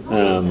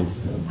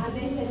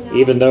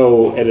 Even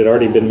though it had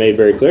already been made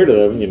very clear to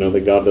them,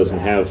 that God doesn't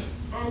have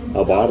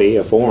a body,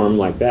 a form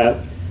like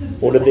that,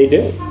 what did they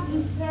do?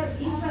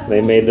 They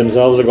made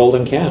themselves a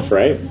golden calf,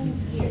 right?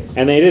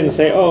 And they didn't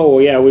say, "Oh,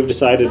 yeah, we've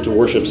decided to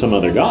worship some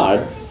other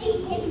god."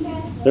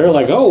 They're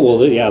like, "Oh,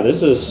 well, yeah,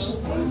 this is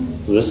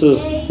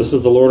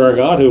the Lord our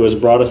God who has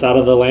brought us out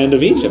of the land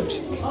of Egypt."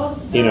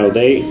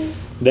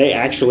 They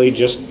actually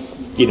just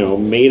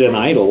made an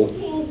idol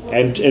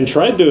and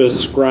tried to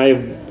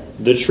ascribe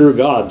the true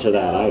God to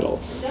that idol.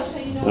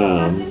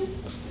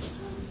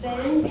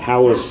 But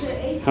how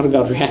did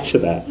God react to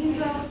that?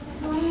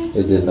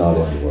 It did not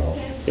end well.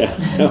 Yeah,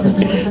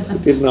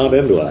 it did not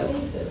end well.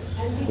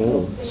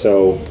 No.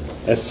 So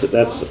that's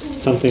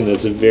something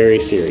that's very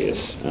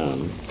serious.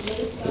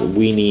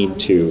 We need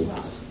to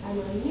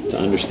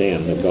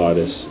understand that God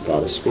is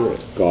spirit.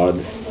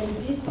 God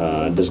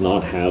does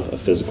not have a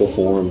physical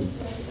form.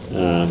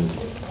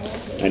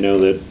 I know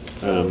that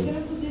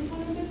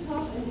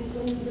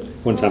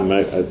one time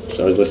I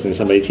was listening to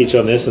somebody teach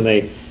on this, and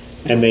they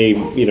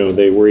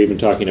were even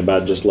talking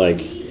about just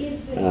like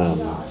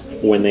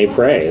when they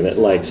pray, that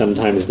like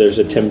sometimes there's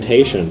a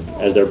temptation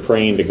as they're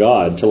praying to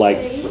God to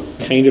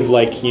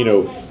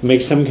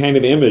make some kind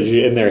of image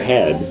in their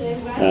head,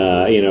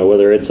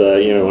 whether it's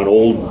an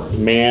old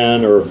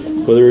man or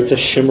whether it's a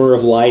shimmer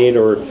of light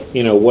or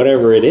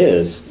whatever it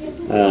is,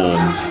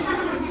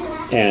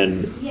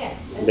 and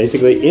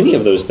basically any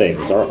of those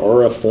things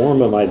are a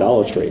form of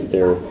idolatry.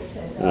 They're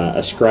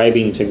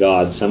ascribing to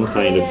God some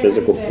kind of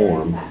physical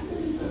form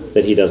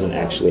that He doesn't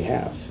actually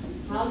have.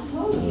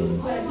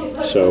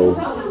 So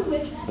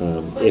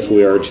if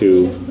we are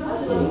to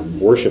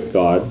worship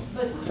God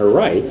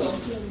aright,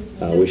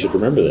 we should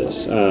remember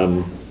this.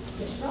 John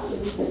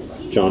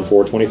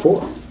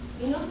 4:24.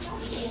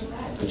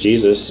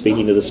 Jesus,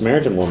 speaking to the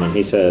Samaritan woman,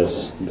 He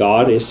says,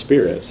 "God is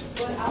spirit,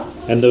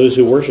 and those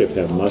who worship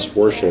Him must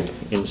worship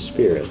in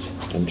spirit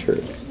and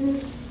truth."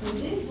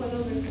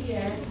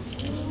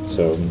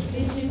 So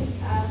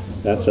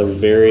that's a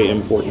very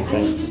important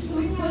thing.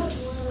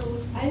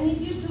 I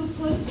need you to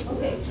put,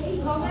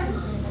 cover.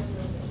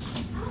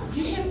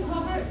 You can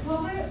cover,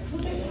 put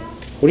the cap.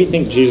 What do you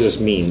think Jesus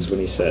means when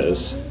He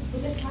says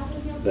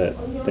that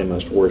they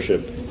must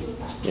worship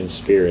in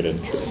spirit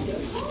and truth?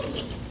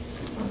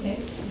 Okay,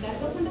 that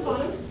goes on the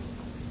bottom.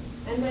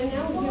 And right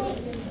now,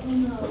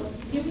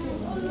 you put,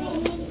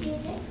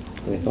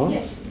 Any thoughts?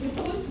 yes, you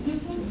put a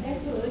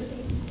hood.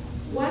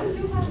 Once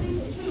you have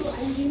these two,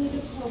 and you need to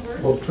cover.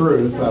 Well,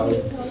 truth, that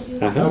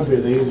would be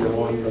the easier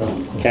one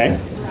to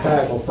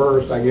tackle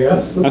first, I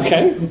guess.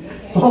 Okay.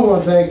 So I'm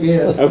going to take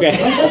it. Okay.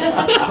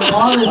 So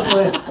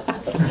honestly,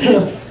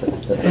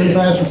 then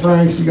Pastor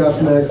Frank, you got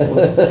the next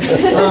one.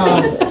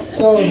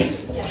 So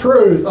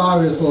truth,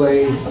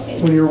 obviously,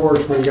 when you're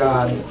worshiping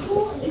God,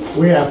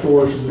 we have to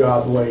worship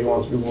God the way He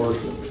wants to be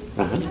worshipped.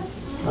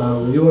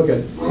 You look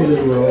at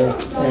Israel,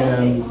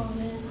 and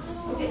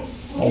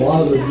a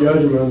lot of the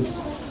judgments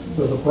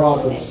that the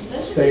prophets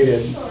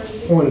stated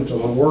pointed to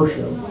the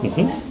worship.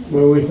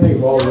 When we think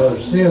of all the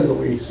other sins that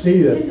we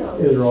see that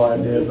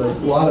Israelite did, but a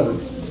lot of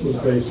it was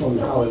based on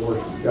how they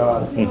worshiped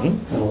God, and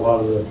a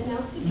lot of the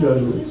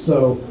judgments.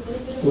 So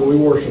when we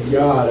worship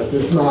God, if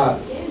it's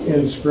not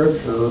in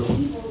Scripture,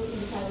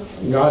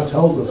 God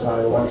tells us how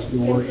He wants to be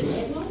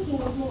worshipped,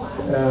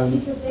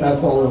 and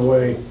that's the only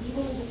way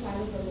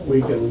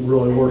we can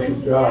really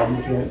worship God.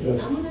 You can't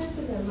just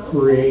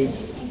create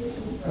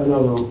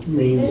another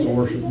means to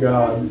worship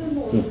God.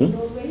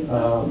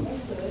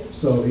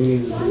 So He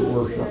needs to be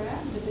worshipped,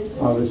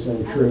 obviously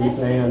in truth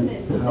and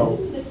how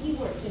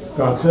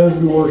God says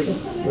we worship.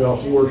 We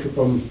also worship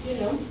Him.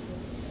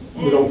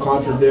 We don't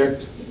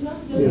contradict,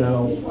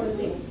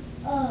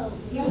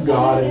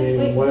 God in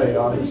any way,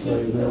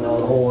 obviously. And then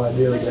our whole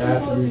idea of the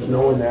attributes,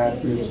 knowing the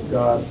attributes of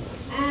God,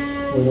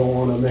 we don't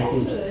want to make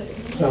him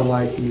sound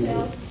like he's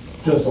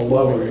just a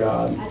loving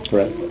God.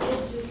 Right.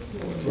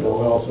 We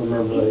also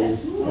remember that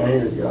he's an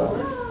angry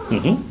God.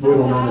 Mm-hmm. We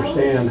don't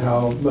understand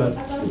how, but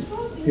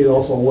he's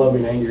also a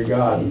loving, angry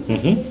God.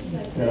 Mm-hmm.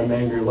 And an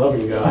angry,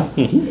 loving God.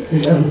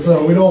 And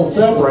so we don't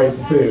separate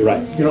the two.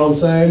 Right. You know what I'm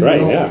saying?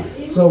 Right, yeah.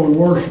 So we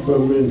worship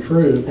him in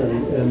truth,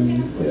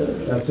 and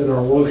that's in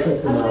our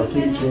worship and our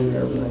teaching and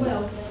everything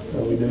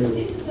that we do.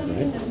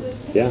 Right.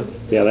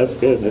 Yeah, that's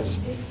good. That's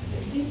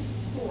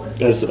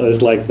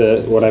like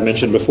what I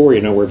mentioned before,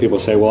 where people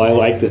say, well, I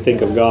like to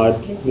think of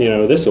God,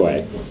 this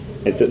way.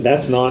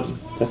 That's not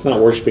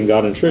worshiping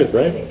God in truth,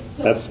 right?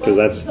 That's because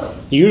that's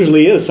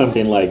usually is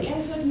something like,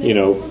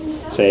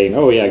 saying,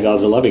 oh yeah,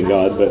 God's a loving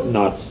God,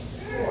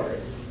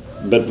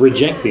 but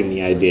rejecting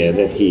the idea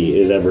that he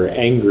is ever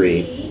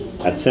angry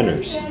at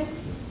sinners.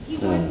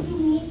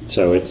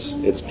 So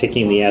it's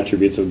picking the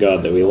attributes of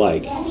God that we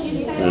like.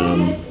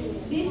 And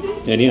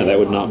that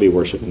would not be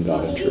worshiping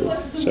God in truth.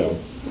 So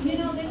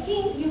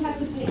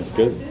that's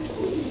good.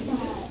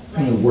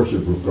 And the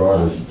worship of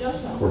God has,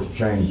 of course,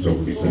 changed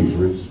over the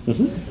centuries.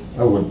 Mm-hmm.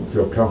 I wouldn't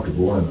feel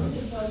comfortable in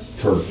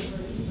a church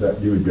that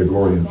used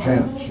Gregorian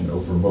chants,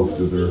 for most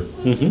of their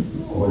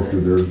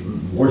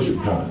worship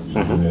time.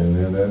 Uh-huh.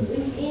 And then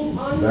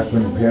back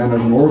when pianos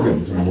and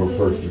organs were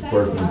first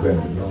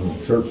invented,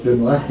 the church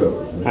didn't like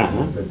those.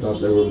 Uh-huh. They thought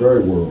they were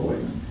very worldly.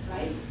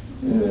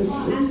 And it's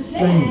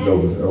changed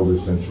over the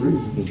centuries.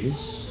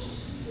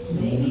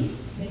 Mm-hmm.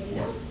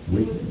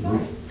 We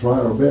try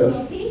our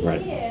best.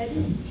 Right.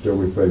 And still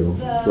we fail.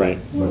 Right.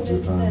 Much of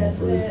the time, I'm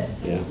afraid.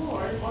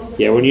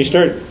 Yeah, when you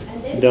start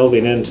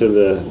delving into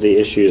the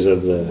issues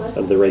of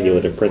the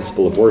regulative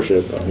principle of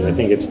worship, I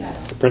think it's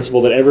a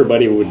principle that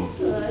everybody would,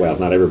 well,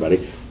 not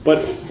everybody, but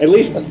at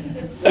least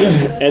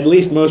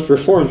most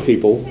Reformed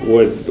people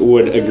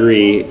would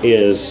agree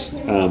is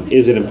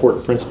an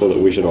important principle that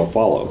we should all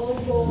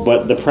follow.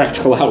 But the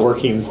practical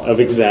outworkings of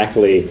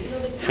exactly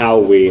how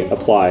we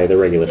apply the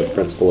regulative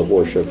principle of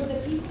worship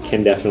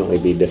can definitely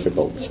be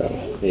difficult. So,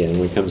 when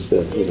it comes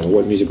to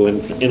what musical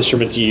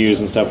instruments you use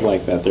and stuff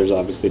like that, there's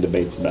obviously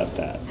debates about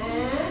that.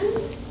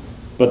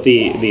 But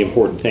the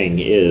important thing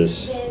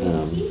is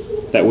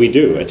that we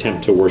do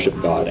attempt to worship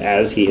God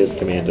as He has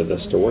commanded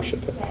us to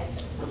worship Him.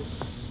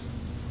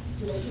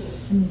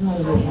 And the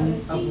thought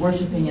of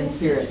worshiping in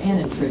spirit and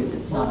in truth,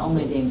 it's not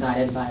only being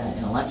guided by that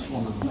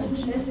intellectual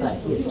knowledge, but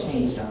He has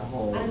changed our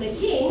whole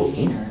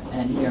demeanor,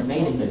 and we are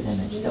made in His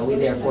image. So we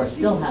therefore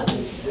still we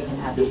can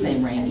have the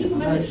same range of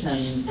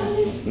emotions,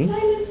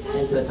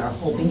 and so it's our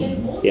whole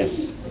being.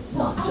 Yes. It's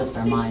not just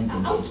our minds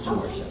engaged in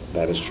worship.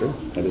 That is true.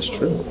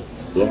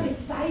 Yeah.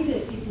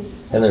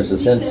 And there's a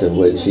sense in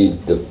which he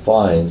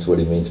defines what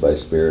he means by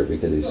spirit,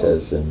 because he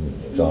says in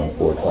John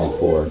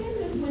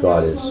 4:24,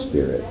 God is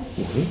spirit.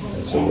 Mm-hmm.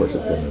 And so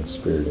worship him in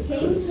spirit and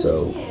truth.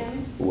 So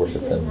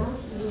worship him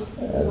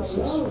as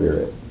a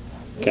spirit.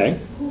 Okay.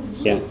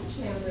 Yeah.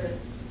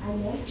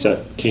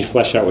 So can you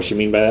flesh out what you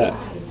mean by that?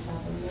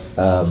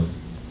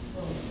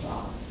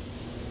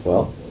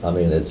 Well, I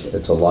mean,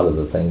 it's a lot of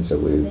the things that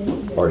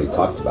we've already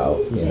talked about,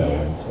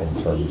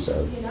 in terms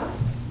of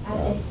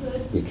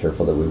be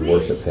careful that we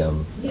worship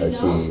him as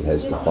he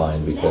has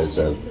defined, because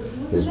of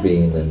his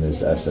being and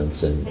his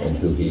essence and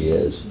who he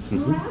is,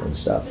 and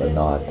stuff, and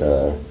not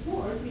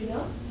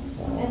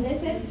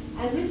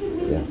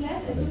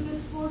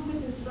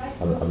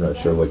I'm not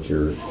sure what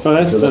you're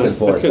looking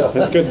for.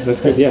 That's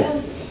good.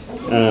 Yeah.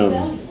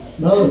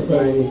 Another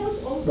thing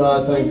that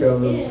I think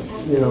of is,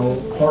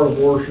 part of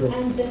worship,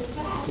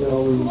 we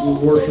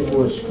worship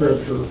with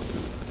Scripture.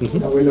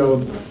 Mm-hmm. And we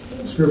know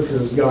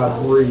Scripture is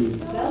God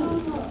breathed.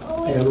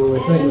 And when we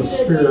think of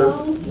Spirit,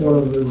 one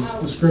of his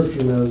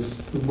description is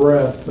the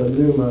breath, the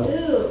pneuma.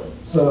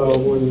 So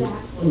when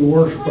we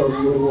worship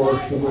him, we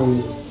worship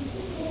him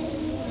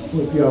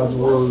with God's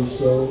Word.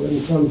 So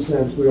in some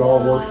sense, we are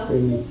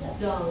worshiping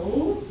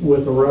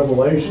with the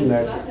revelation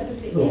that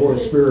the Holy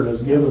Spirit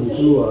has given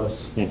to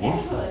us,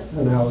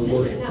 and how we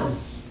worship him.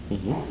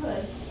 Mm-hmm.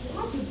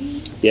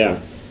 Yeah.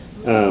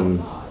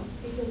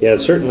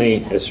 It's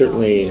certainly.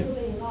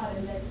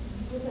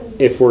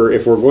 If we're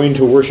going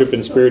to worship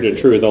in spirit and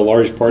truth, a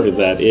large part of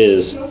that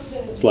is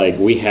it's like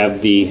we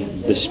have the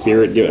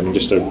Spirit given. I mean,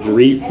 just to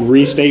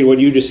restate what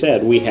you just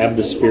said, we have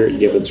the Spirit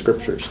given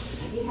Scriptures,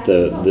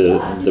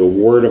 the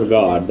Word of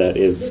God that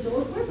is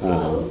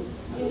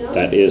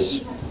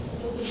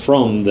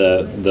from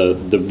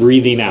the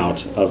breathing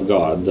out of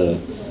God,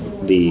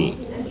 the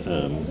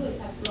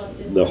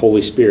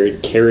Holy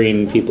Spirit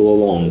carrying people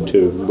along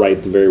to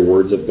write the very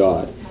words of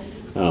God.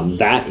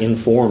 That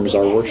informs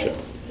our worship.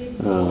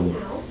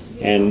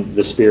 And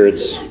the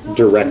Spirit's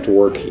direct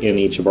work in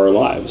each of our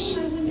lives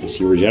as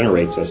He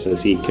regenerates us,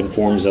 as He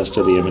conforms us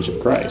to the image of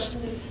Christ.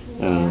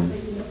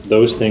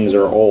 Those things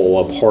are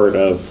all a part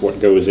of what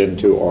goes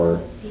into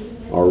our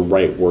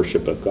right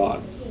worship of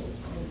God.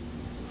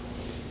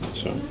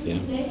 So, yeah.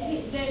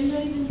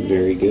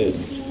 Very good.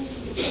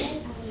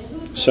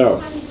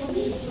 So,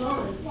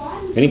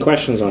 Any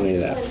questions on any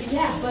of that?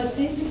 Yeah, but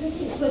this is the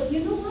thing. But you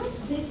know what?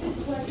 This is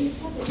what is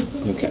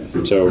happening. Okay,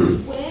 so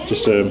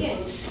just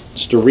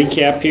to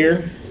recap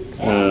here.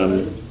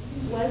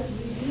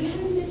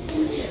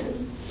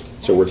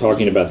 So we're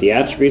talking about the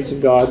attributes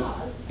of God.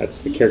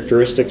 That's the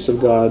characteristics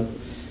of God.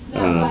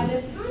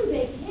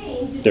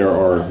 There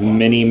are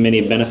many,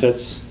 many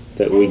benefits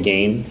that we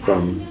gain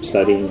from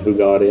studying who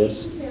God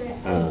is,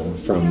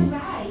 from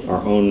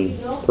our own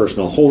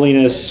personal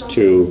holiness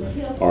to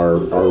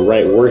our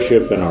right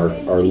worship and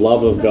our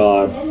love of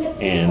God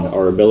and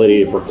our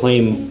ability to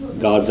proclaim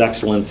God's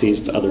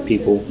excellencies to other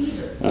people.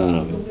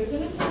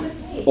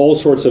 All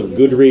sorts of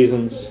good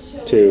reasons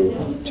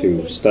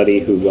to study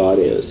who God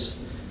is.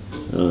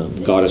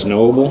 God is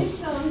knowable.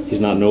 He's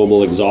not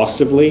knowable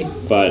exhaustively,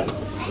 but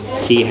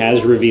He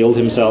has revealed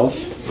Himself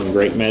in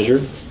great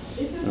measure.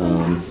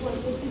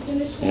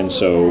 And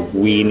so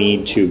we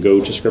need to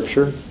go to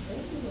Scripture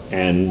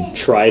and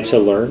try to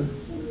learn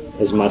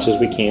as much as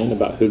we can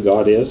about who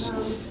God is.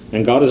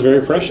 And God is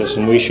very precious,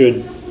 and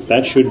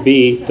that should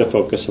be the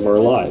focus of our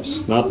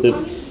lives. Not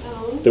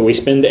that we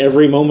spend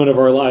every moment of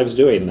our lives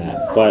doing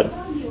that, but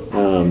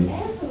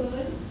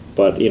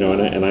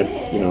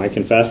I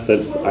confess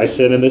that I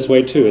sin in this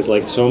way too. It's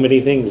like so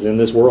many things in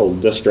this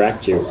world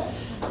distract you.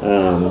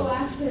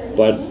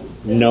 But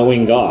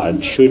knowing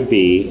God should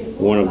be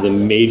one of the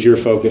major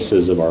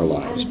focuses of our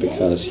lives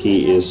because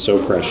He is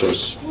so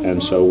precious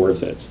and so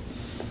worth it.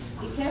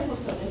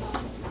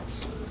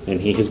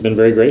 And He has been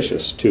very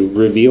gracious to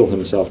reveal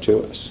Himself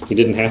to us. He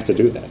didn't have to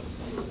do that.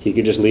 He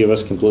could just leave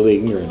us completely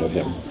ignorant of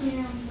Him.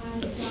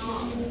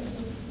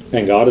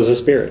 And God is a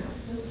spirit.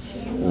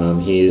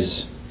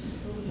 He's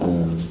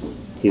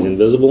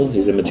invisible.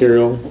 He's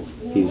immaterial.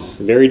 He's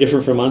very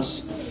different from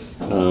us.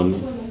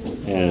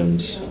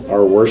 And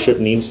our worship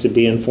needs to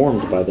be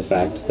informed by the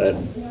fact that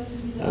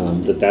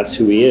that's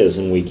who He is,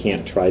 and we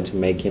can't try to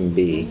make Him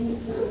be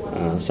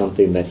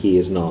something that He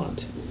is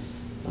not.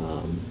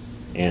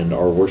 And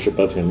our worship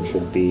of Him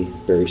should be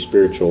very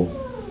spiritual,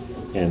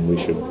 and we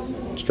should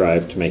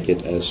strive to make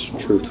it as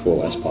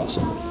truthful as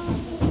possible.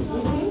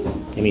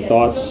 Any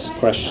thoughts,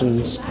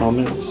 questions,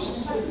 comments?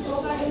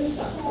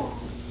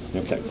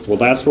 Okay, well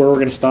that's where we're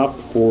going to stop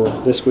for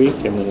this week,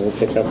 and then we'll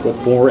pick up with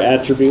more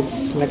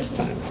attributes next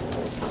time.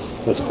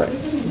 Let's pray.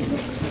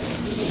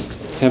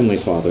 Heavenly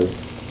Father,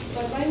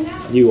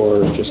 You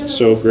are just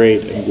so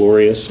great and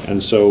glorious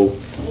and so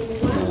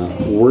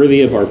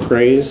worthy of our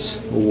praise,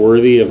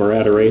 worthy of our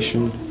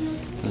adoration,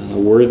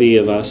 worthy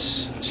of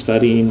us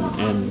studying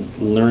and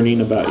learning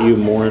about You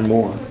more and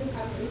more.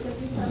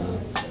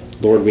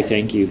 Lord, we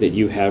thank You that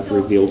You have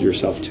revealed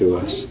Yourself to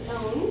us.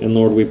 And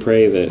Lord, we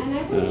pray that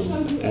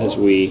as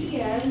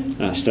we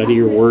study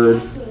Your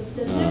Word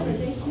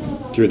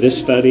through this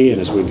study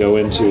and as we go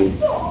into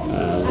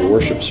the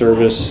worship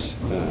service,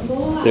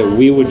 that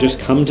we would just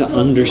come to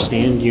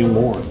understand You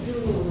more,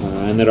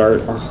 and that our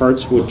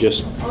hearts would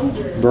just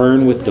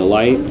burn with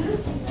delight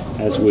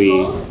as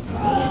we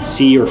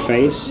see Your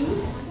face.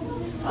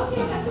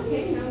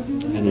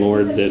 And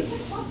Lord, that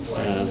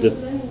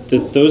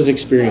those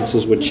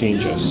experiences would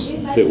change us,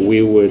 that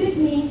we would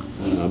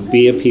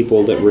be a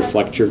people that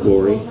reflect Your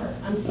glory,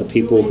 a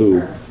people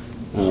who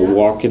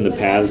walk in the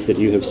paths that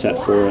You have set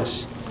for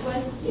us,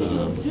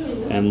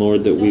 and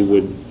Lord, that we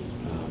would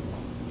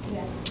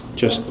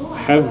just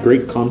have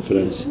great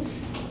confidence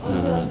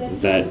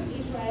that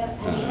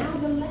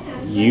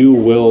You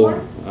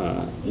will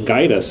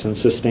guide us and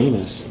sustain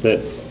us, that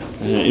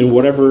in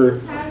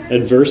whatever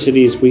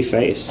adversities we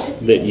face,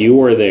 that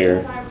You are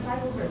there,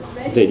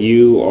 that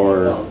You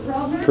are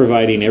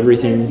providing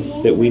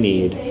everything that we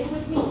need,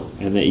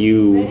 and that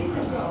You,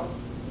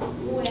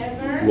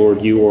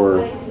 Lord, You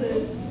are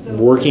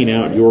working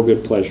out Your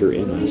good pleasure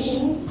in us.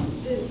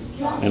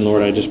 And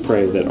Lord, I just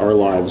pray that our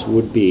lives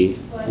would be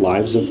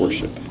lives of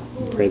worship.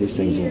 We pray these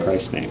things in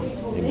Christ's name.